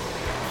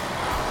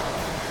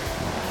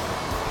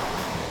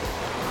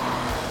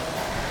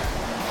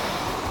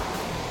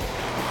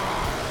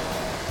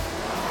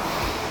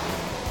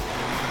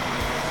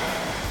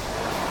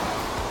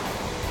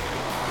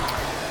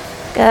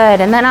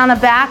 Good, and then on the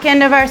back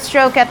end of our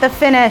stroke at the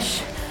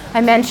finish,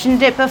 I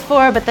mentioned it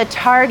before, but the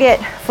target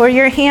for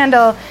your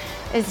handle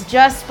is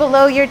just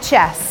below your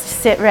chest.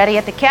 Sit ready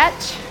at the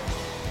catch.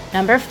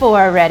 Number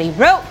 4, ready,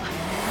 row.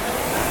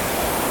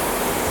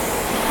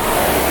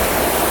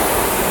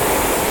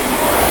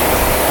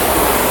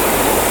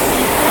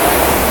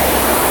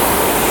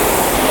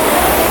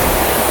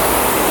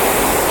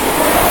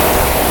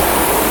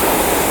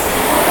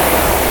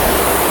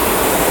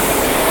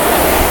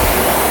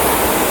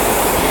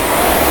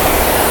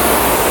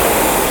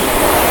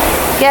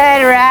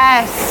 Good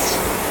rest.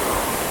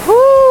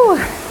 Woo.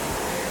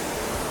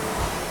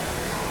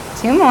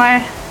 2 more.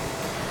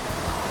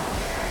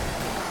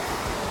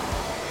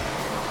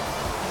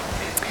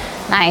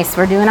 Nice,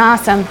 we're doing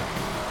awesome.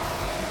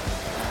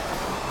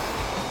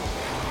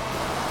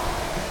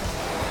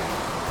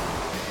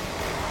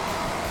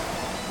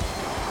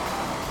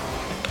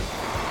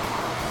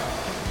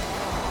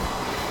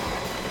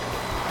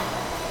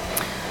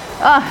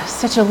 Oh,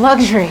 such a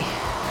luxury.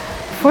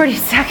 40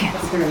 seconds.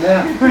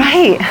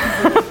 Right.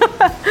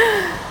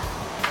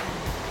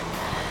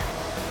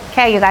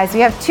 Okay, you guys,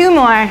 we have 2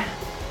 more.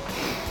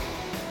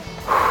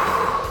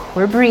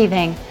 We're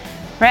breathing.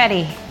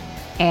 Ready,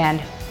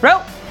 and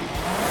row.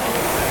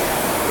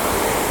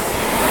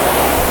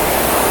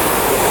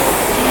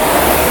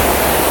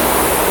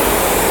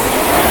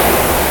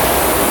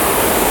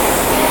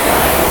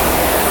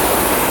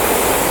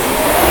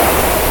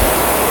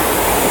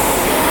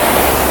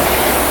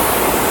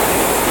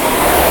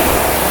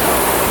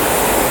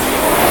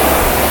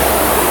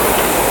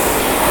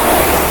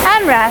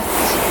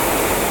 Rest.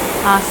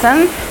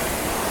 Awesome.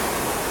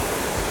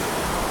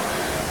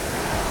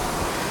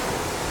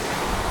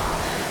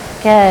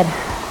 Good.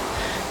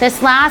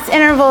 This last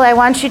interval, I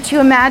want you to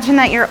imagine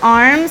that your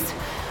arms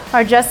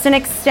are just an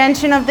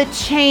extension of the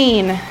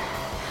chain.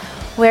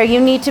 Where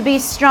you need to be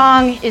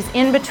strong is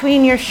in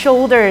between your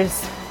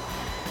shoulders.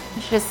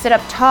 You should sit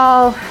up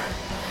tall.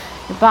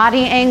 Your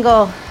body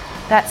angle.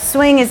 That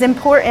swing is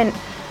important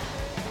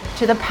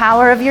to the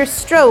power of your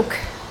stroke.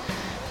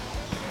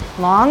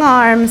 Long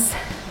arms.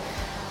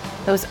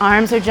 Those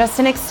arms are just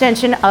an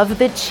extension of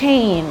the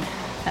chain.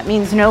 That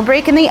means no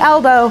break in the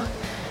elbow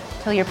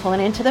until you're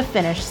pulling into the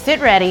finish.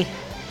 Sit ready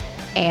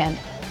and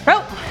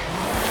row.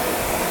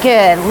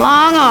 Good,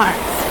 long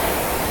arms.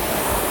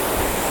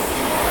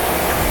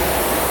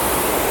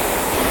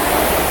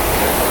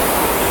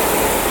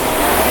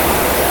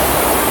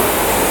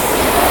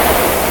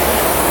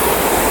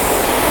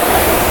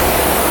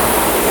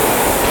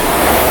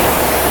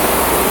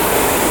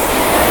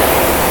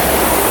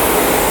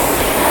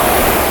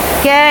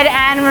 Good,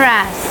 and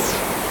rest.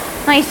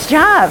 Nice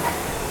job.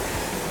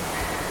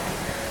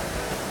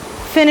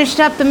 Finished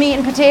up the meat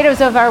and potatoes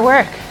of our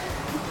work.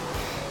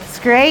 It's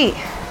great.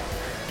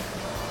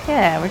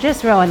 Yeah, we're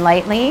just rowing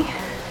lightly.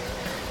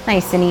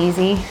 Nice and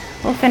easy.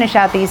 We'll finish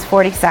out these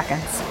 40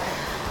 seconds.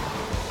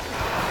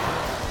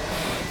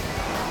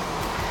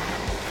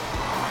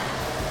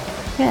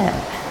 Good.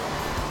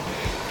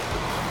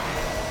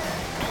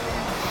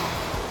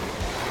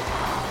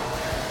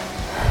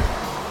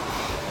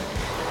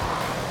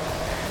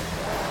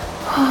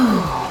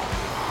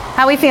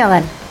 How we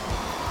feeling?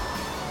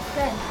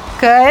 Good.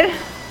 Good?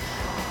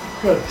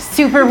 Good.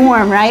 Super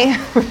warm, right?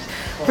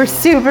 We're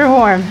super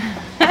warm.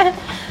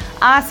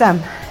 Awesome.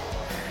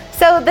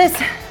 So this,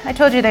 I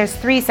told you there's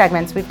 3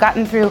 segments. We've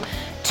gotten through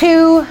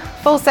 2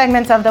 full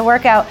segments of the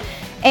workout.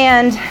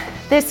 And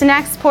this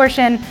next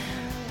portion,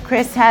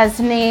 Chris has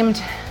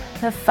named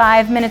the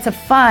 5 minutes of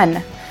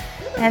fun.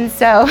 And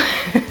so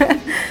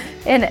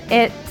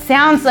it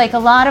sounds like a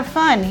lot of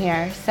fun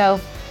here. So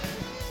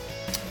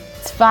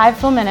It's 5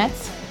 full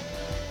minutes.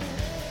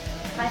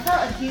 I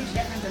felt a huge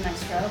difference in my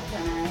stroke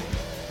when I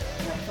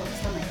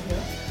focused on my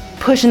heels.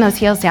 Pushing those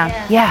heels down.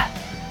 Yeah,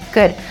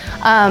 good.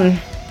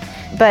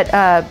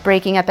 But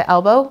breaking at the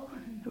elbow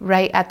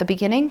right at the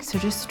beginning. So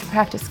just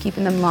practice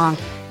keeping them long.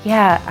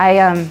 Yeah,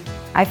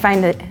 I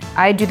find that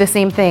I do the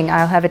same thing.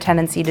 I'll have a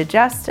tendency to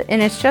adjust,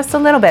 and it's just a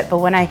little bit, but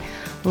when I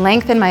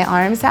lengthen my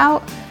arms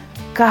out,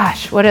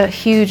 gosh, what a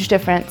huge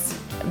difference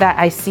that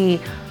I see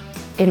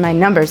in my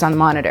numbers on the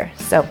monitor.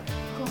 So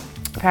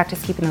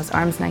practice keeping those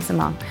arms nice and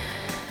long.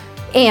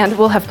 And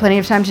we'll have plenty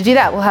of time to do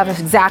that. We'll have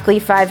exactly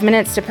 5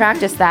 minutes to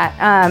practice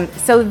that.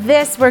 So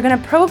this, we're gonna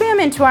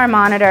program into our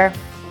monitor.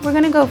 We're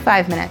gonna go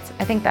 5 minutes.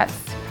 I think that's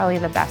probably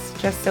the best,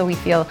 just so we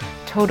feel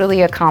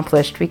totally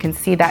accomplished. We can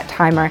see that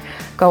timer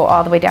go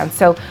all the way down.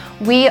 So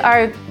we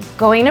are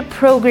going to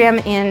program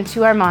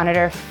into our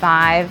monitor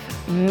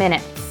 5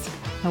 minutes.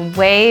 The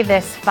way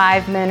this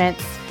 5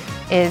 minutes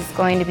is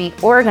going to be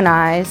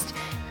organized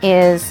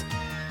is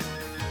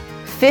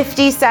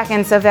 50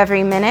 seconds of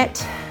every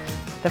minute.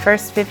 The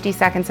first 50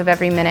 seconds of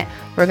every minute,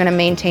 we're gonna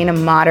maintain a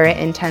moderate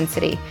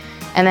intensity.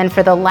 And then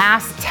for the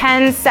last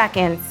 10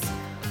 seconds,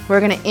 we're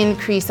gonna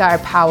increase our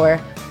power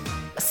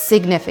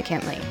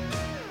significantly.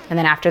 And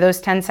then after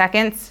those 10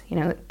 seconds,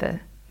 the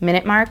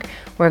minute mark,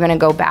 we're gonna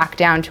go back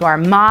down to our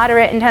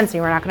moderate intensity.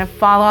 We're not gonna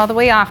fall all the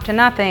way off to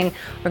nothing.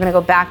 We're gonna go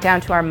back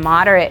down to our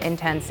moderate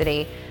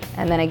intensity.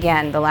 And then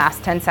again, the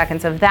last 10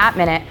 seconds of that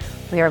minute,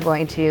 we are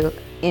going to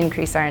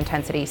increase our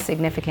intensity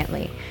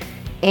significantly.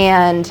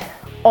 And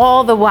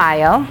all the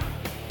while,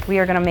 we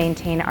are gonna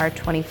maintain our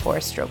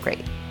 24 stroke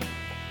rate.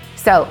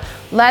 So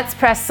let's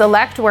press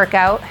select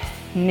workout,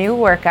 new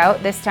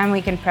workout. This time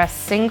we can press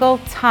single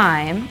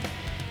time,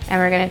 and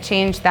we're gonna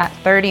change that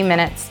 30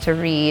 minutes to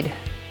read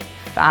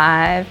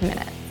 5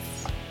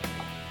 minutes.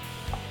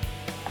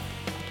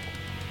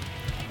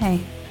 Okay,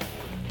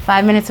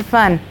 5 minutes of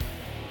fun.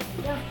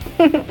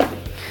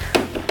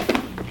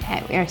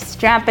 Okay, we are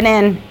strapping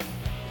in.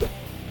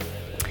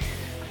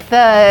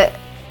 The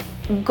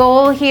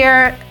goal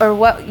here, or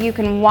what you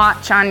can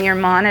watch on your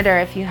monitor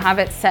if you have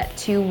it set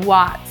to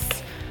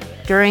watts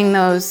during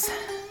those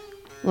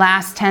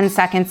last 10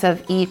 seconds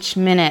of each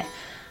minute.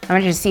 I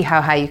want you to see how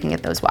high you can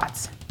get those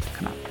watts.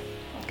 Come on,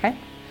 okay?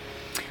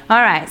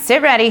 All right,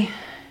 sit ready.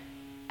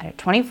 At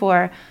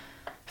 24,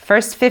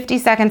 first 50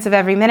 seconds of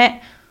every minute,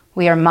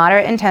 we are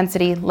moderate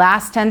intensity.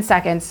 Last 10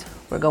 seconds,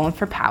 we're going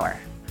for power.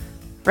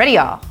 Ready,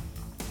 y'all?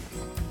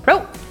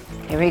 Row.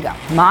 Here we go.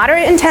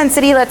 Moderate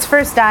intensity. Let's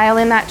first dial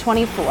in that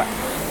 24.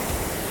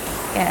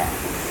 Yeah.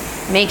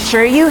 Make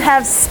sure you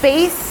have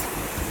space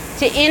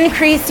to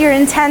increase your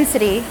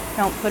intensity.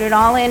 Don't put it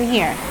all in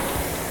here.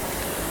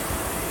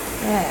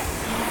 Yeah.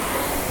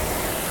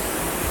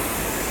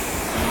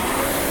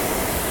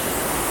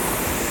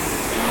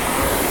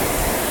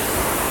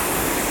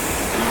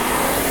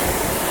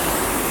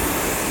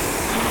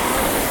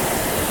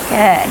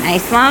 Good.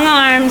 Nice long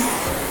arms.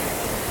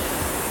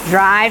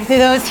 Drive through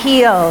those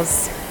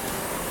heels.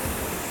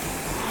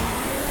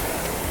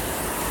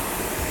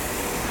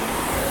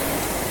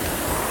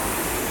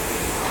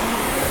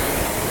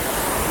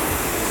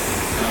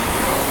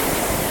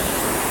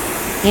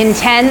 In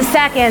 10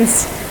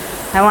 seconds,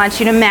 I want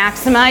you to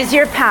maximize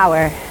your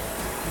power.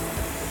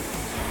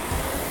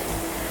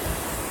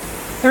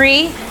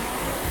 3,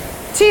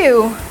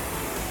 2,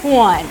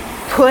 1.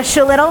 Push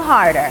a little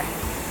harder.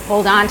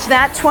 Hold on to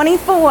that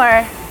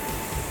 24.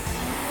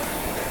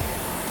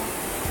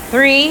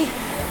 3,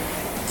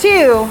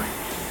 2,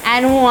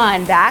 and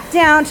 1. Back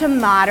down to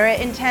moderate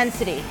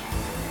intensity.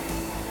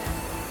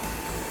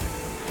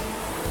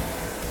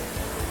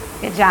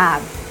 Good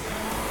job.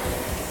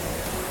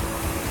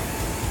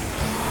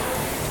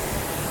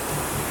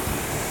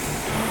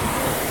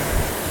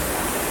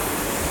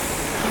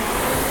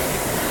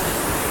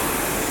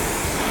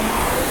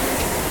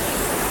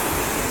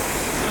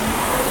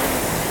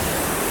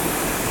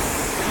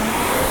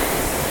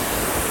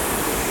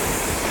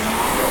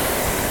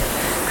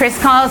 Chris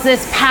calls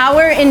this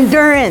power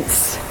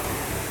endurance,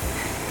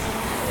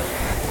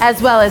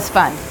 as well as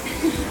fun.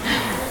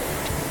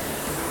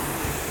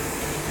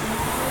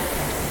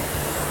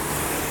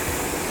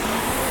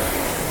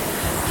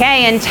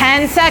 Okay, in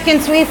 10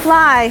 seconds we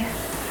fly.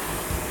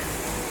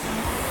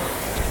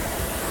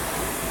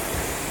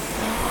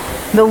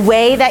 The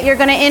way that you're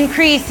gonna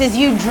increase is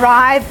you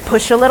drive,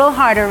 push a little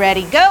harder.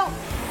 Ready, go,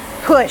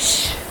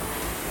 push.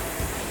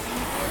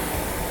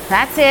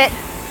 That's it.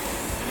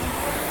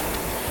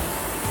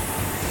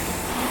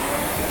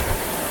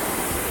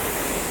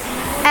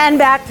 And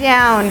back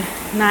down.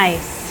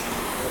 Nice.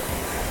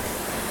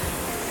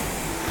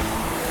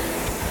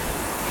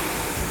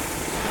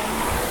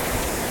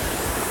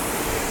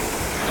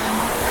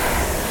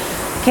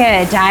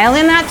 Good. Dial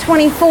in that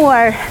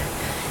 24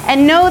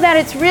 and know that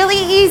it's really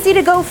easy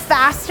to go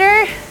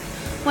faster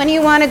when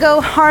you want to go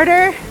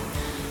harder,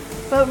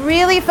 but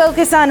really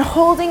focus on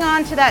holding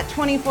on to that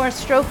 24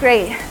 stroke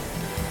rate.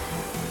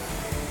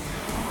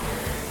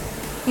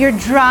 Your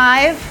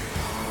drive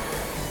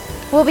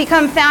will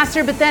become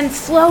faster, but then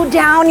slow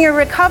down your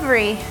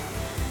recovery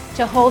to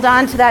to hold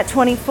on to that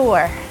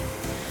 24.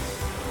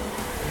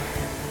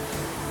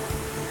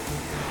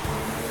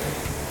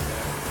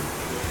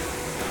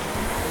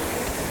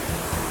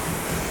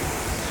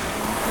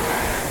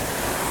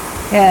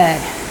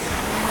 Good.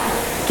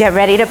 Get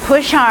ready to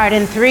push hard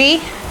in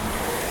 3,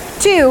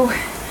 2,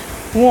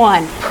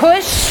 1.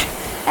 Push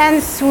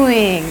and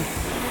swing.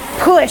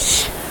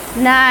 Push.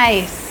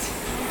 Nice.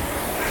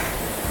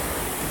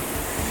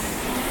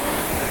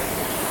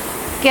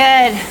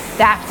 Good.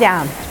 Back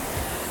down.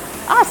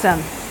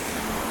 Awesome.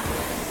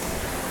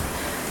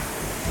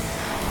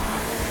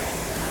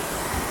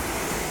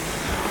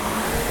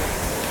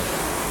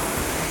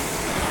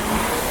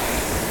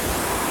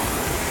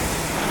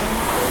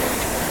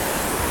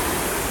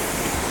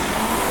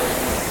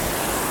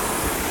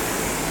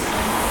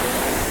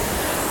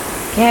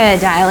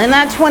 Good. Dial in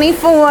that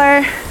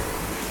 24.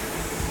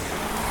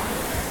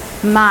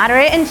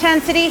 Moderate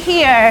intensity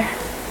here.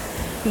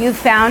 You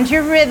found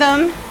your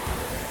rhythm.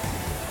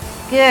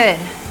 Good.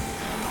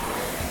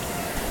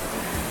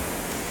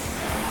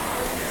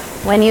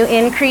 When you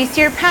increase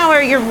your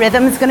power, your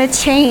rhythm is going to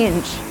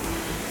change.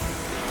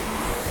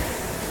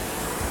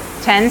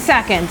 10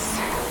 seconds.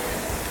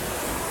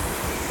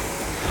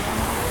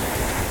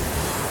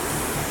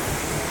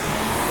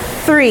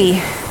 3,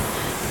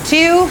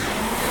 2,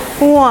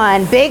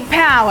 1. Big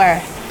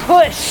power.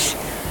 Push.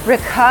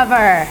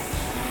 Recover.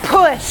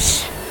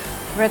 Push.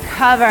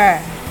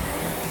 Recover.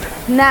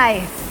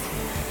 Nice.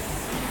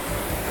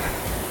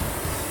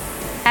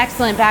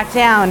 Excellent. Back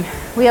down.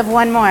 We have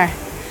one more.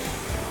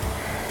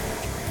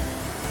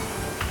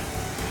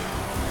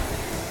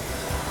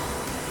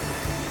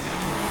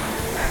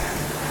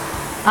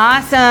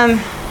 Awesome.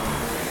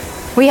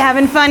 We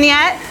having fun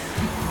yet?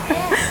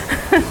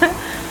 Yes.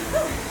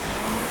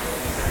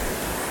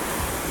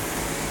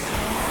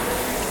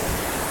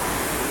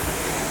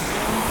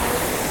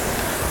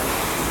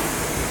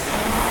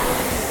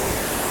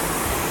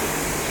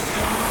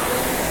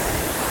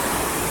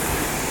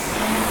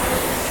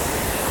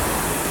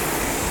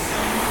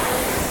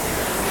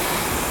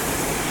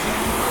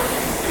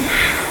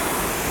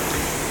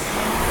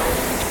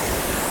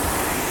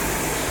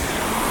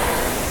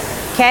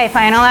 Okay,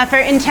 final effort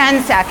in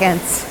 10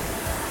 seconds.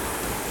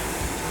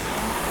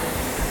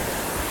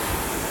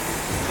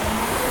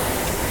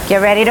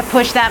 Get ready to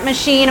push that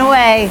machine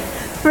away.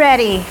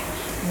 Ready,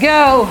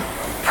 go,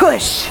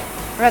 push,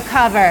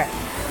 recover,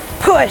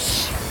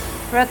 push,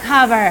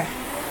 recover.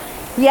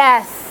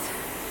 Yes.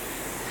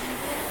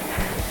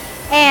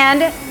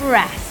 And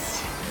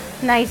rest.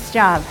 Nice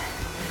job.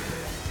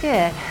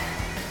 Good.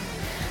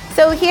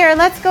 So here,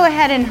 let's go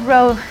ahead and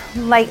row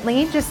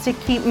lightly just to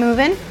keep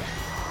moving.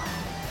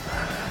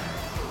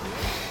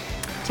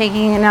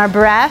 Taking in our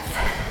breath.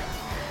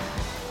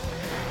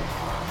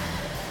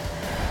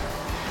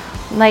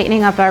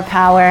 Lightening up our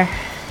power.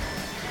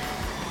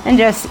 And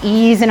just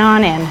easing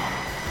on in.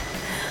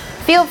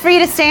 Feel free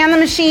to stay on the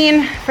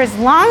machine for as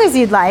long as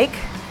you'd like.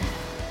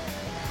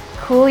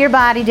 Cool your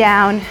body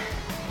down.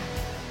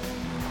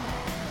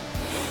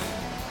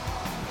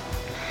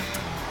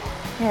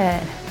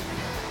 Good.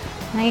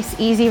 Nice,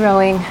 easy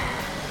rowing.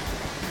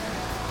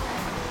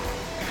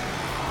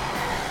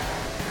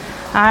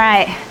 All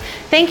right.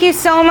 Thank you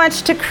so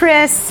much to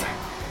Chris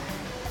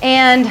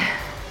and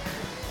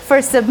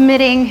for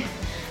submitting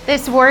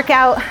this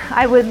workout.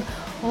 I would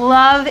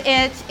love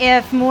it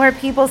if more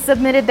people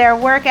submitted their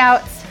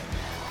workouts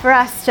for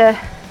us to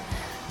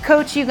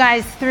coach you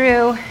guys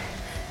through,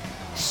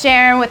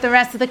 share with the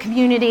rest of the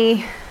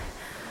community.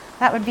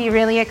 That would be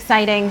really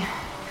exciting.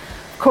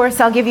 Of course,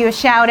 I'll give you a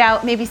shout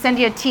out, maybe send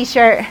you a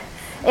t-shirt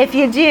if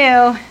you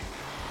do.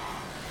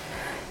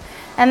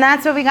 And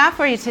that's what we got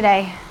for you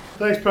today.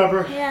 Thanks,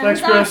 Pepper. Yeah,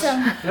 Thanks, that's Chris.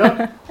 awesome.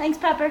 Yep, Thanks,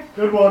 Pepper.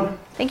 good one.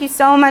 Thank you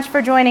so much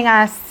for joining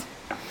us,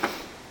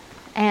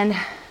 and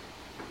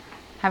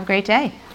have a great day.